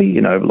publicly,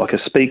 like a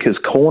speaker's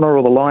corner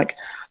or the like,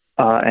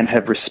 and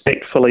have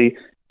respectfully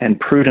and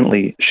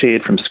prudently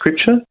shared from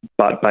Scripture,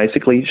 but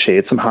basically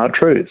shared some hard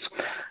truths.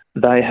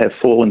 They have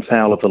fallen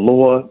foul of the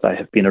law, they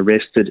have been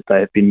arrested, they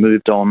have been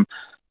moved on,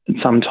 and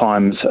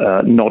sometimes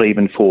not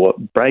even for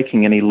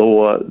breaking any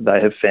law. They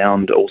have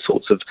found all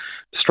sorts of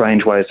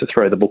strange ways to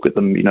throw the book at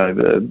them,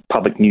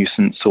 public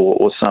nuisance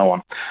or so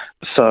on.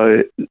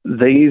 So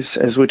these,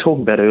 as we were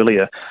talking about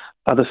earlier,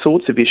 are the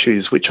sorts of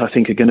issues which I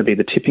think are going to be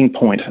the tipping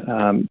point,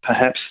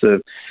 perhaps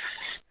the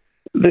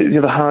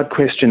hard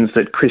questions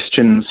that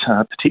Christians,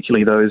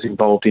 particularly those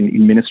involved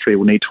in ministry,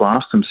 will need to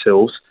ask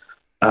themselves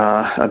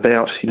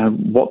about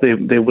what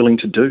they're willing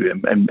to do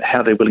and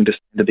how they're willing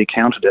to be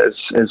counted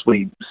as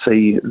we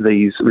see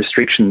these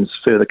restrictions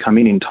further come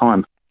in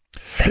time.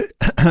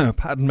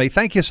 Pardon me.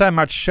 Thank you so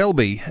much,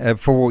 Shelby,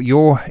 for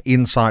your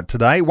insight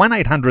today.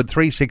 1800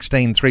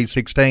 316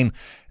 316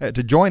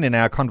 to join in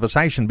our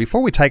conversation.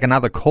 Before we take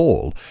another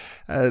call,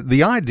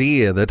 the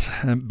idea that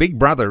Big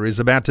Brother is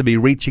about to be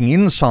reaching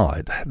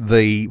inside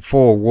the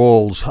four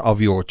walls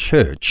of your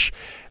church,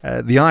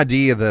 the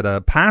idea that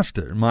a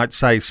pastor might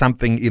say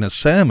something in a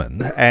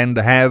sermon and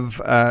have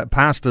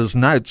pastor's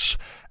notes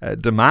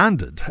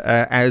demanded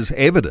as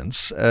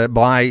evidence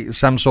by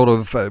some sort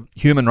of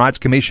Human Rights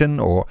Commission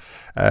or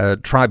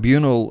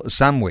tribunal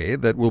somewhere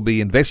that will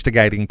be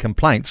investigating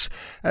complaints.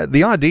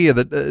 The idea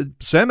that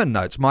sermon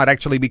notes might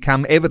actually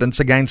become evidence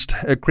against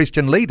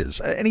Christian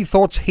leaders. Any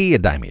thoughts here,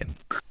 Damien?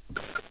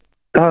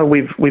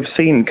 We've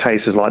seen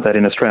cases like that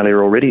in Australia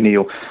already,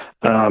 Neil.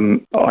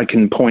 I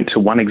can point to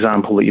one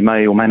example that you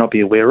may or may not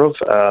be aware of.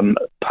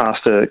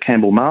 Pastor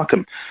Campbell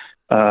Markham,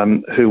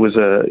 who was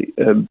a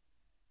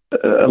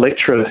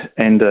lecturer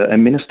and a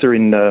minister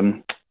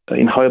in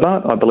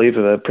Hobart, I believe,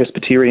 of a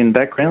Presbyterian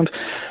background,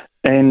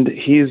 and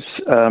his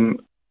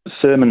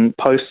sermon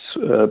posts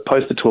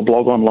posted to a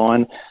blog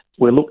online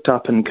were looked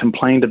up and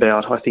complained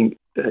about, I think,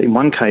 in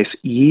one case,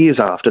 years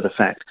after the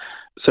fact.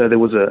 So there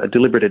was a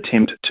deliberate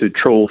attempt to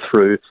trawl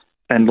through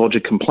and lodge a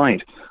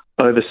complaint.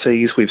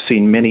 Overseas, we've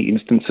seen many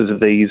instances of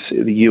these,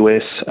 the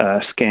US,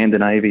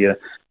 Scandinavia.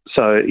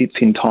 So it's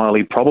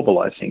entirely probable,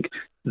 I think,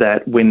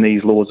 that when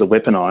these laws are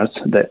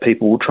weaponised, that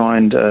people will try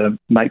and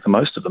make the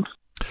most of them.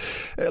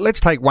 Let's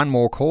take one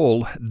more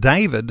call.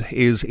 David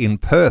is in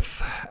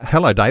Perth.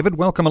 Hello, David.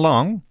 Welcome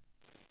along.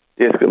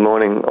 Yes, good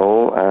morning,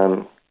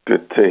 all.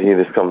 Good to hear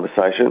this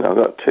conversation. I've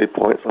got 2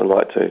 points I'd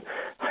like to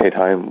hit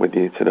home with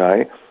you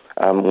today.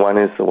 One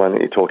is the one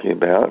that you're talking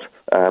about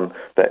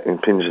that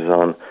impinges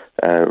on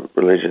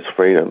religious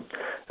freedom.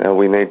 Now,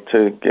 we need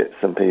to get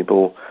some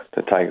people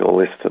to take all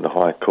this to the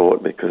High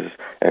Court because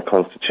our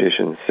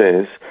Constitution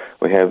says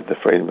we have the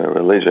freedom of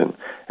religion,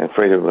 and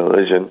freedom of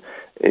religion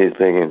is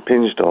being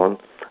impinged on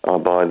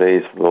by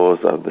these laws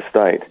of the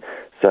state.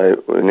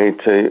 So we need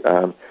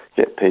to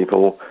get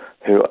people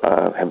who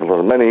have a lot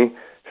of money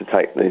to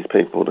take these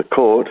people to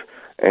court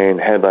and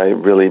have a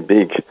really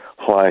big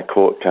high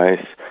court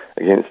case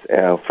against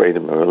our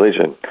freedom of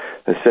religion.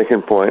 The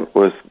second point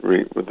was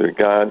with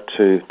regard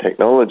to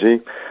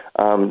technology.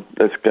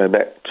 Let's go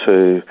back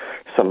to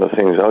some of the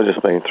things I've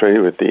just been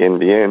through with the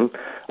NBN.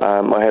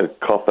 I had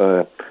a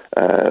copper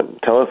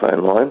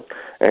telephone line,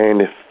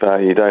 and if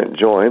you don't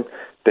join,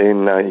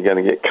 then you're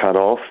going to get cut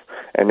off.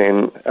 And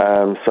then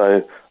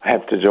so I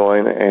have to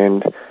join,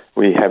 and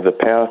we have the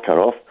power cut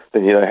off.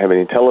 Then you don't have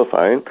any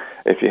telephone.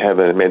 If you have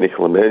a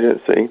medical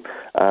emergency,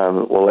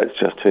 well, that's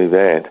just too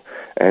bad.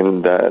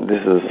 And this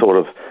is the sort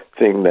of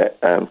thing that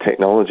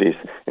technology is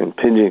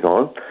impinging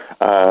on.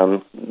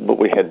 But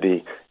we had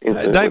the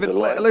David,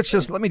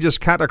 let me just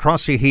cut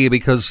across you here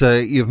because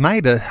you've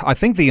made I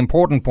think the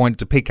important point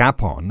to pick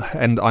up on,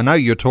 and I know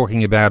you're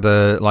talking about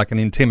like an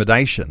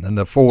intimidation and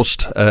a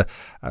forced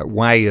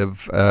way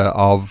of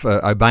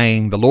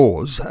obeying the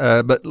laws.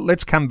 But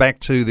let's come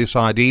back to this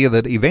idea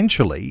that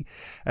eventually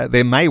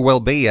there may well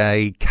be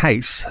a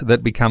case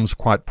that becomes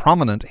quite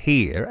prominent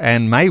here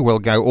and may well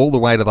go all the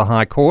way to the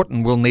High Court,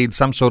 and we'll need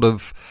some sort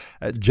of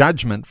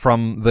judgment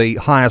from the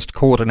highest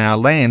court in our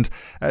land.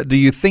 Do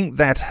you think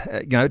that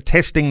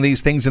testing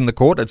these things in the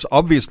court, it's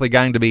obviously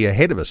going to be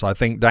ahead of us, I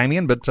think,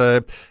 Damien, but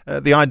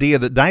the idea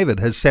that David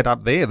has set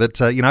up there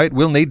that it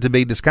will need to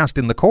be discussed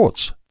in the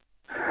courts?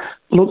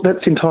 Look,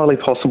 that's entirely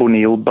possible,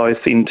 Neil, both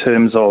in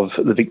terms of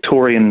the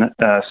Victorian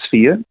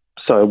sphere,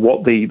 so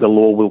what the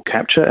law will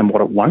capture and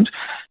what it won't,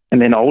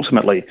 and then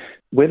ultimately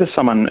whether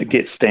someone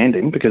gets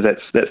standing, because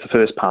that's the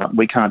first part.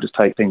 We can't just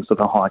take things to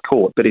the High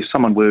Court, but if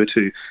someone were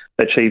to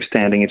achieve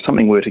standing, if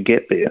something were to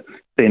get there,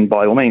 then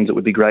by all means it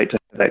would be great to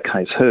have that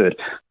case heard.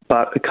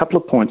 But a couple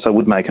of points I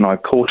would make, and I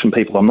caution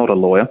people, I'm not a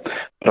lawyer,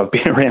 but I've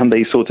been around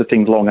these sorts of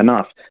things long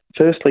enough.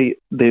 Firstly,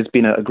 there's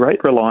been a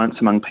great reliance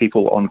among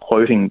people on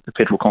quoting the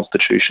federal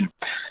constitution.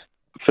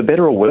 For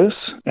better or worse,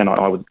 and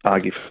I would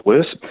argue for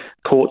worse,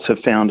 courts have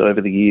found over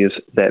the years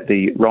that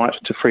the right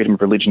to freedom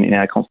of religion in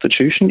our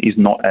constitution is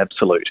not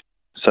absolute.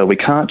 So we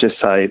can't just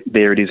say,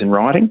 there it is in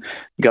writing,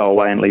 go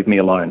away and leave me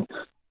alone.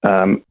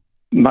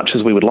 Much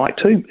as we would like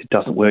to, it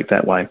doesn't work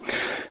that way.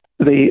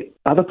 The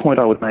other point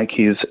I would make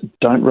is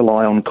don't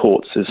rely on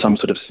courts as some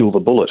sort of silver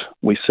bullet.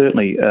 We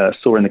certainly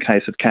saw in the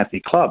case of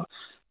Kathy Clubb,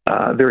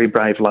 a very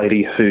brave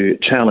lady who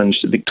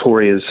challenged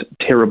Victoria's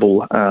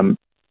terrible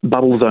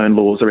bubble zone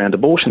laws around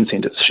abortion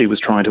centres. She was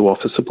trying to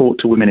offer support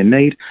to women in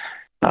need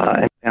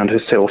and found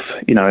herself,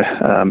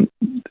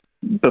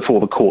 before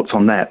the courts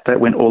on that.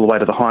 That went all the way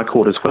to the High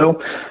Court as well,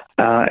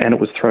 and it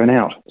was thrown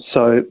out.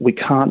 So we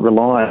can't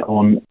rely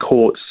on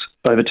courts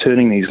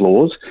overturning these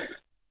laws.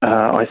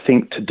 I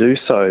think to do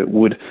so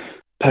would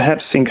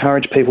perhaps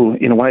encourage people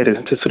in a way to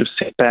sort of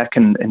sit back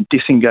and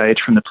disengage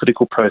from the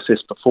political process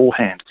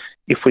beforehand.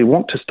 If we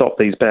want to stop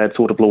these bad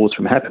sort of laws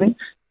from happening,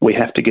 we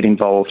have to get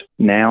involved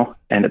now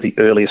and at the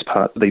earliest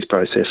part of these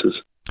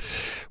processes.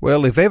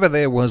 Well, if ever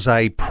there was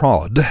a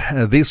prod,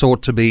 this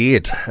ought to be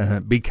it.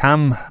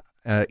 Become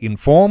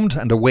informed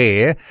and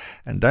aware,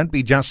 and don't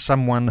be just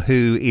someone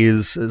who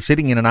is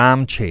sitting in an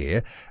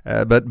armchair,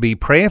 but be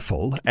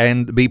prayerful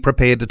and be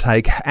prepared to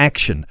take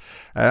action.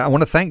 I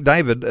want to thank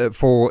David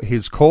for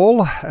his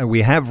call.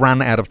 We have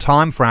run out of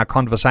time for our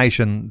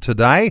conversation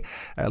today.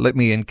 Let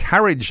me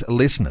encourage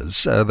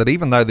listeners that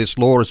even though this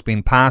law has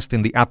been passed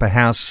in the upper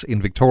house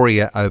in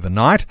Victoria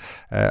overnight,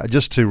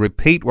 just to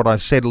repeat what I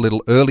said a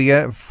little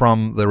earlier,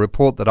 from the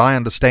report that I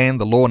understand,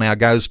 the law now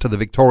goes to the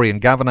Victorian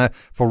Governor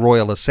for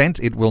royal assent.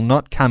 It will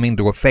not come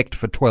into effect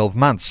for 12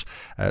 months.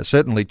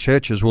 Certainly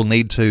churches will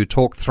need to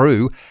talk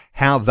through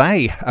how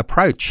they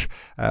approach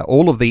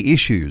all of the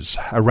issues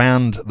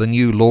around the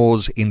new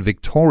laws in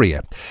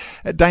Victoria.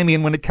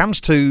 Damien, when it comes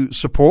to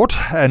support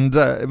and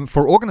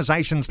for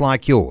organisations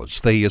like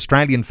yours, the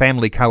Australian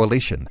Family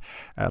Coalition,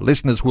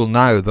 listeners will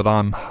know that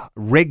I'm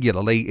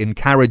regularly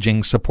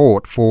encouraging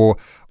support for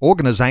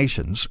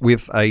organisations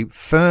with a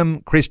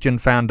firm Christian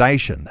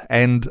foundation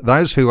and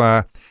those who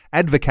are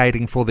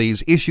advocating for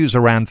these issues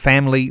around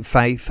family,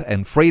 faith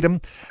and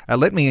freedom.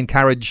 Let me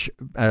encourage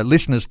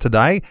listeners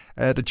today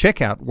to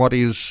check out what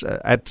is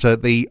at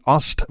the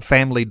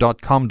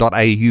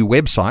austfamily.com.au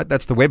website.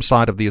 That's the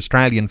website of the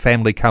Australian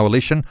Family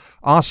Coalition,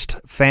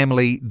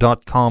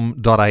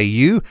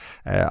 austfamily.com.au.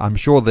 I'm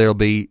sure there'll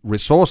be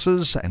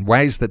resources and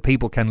ways that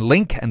people can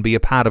link and be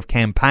a part of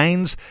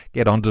campaigns,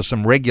 get onto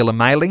some regular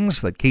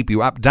mailings that keep you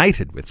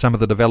updated with some of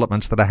the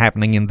developments that are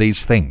happening in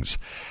these things.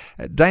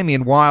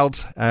 Damien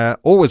Wild,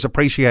 always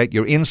appreciate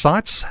your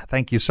insights.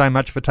 Thank you so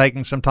much for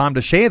taking some time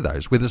to share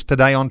those with us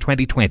today on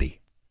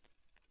 2020.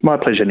 My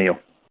pleasure, Neil.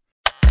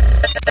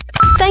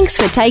 Thanks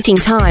for taking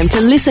time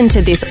to listen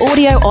to this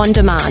audio on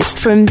demand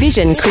from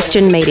Vision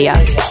Christian Media.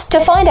 To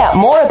find out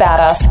more about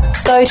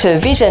us, go to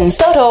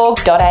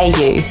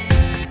vision.org.au.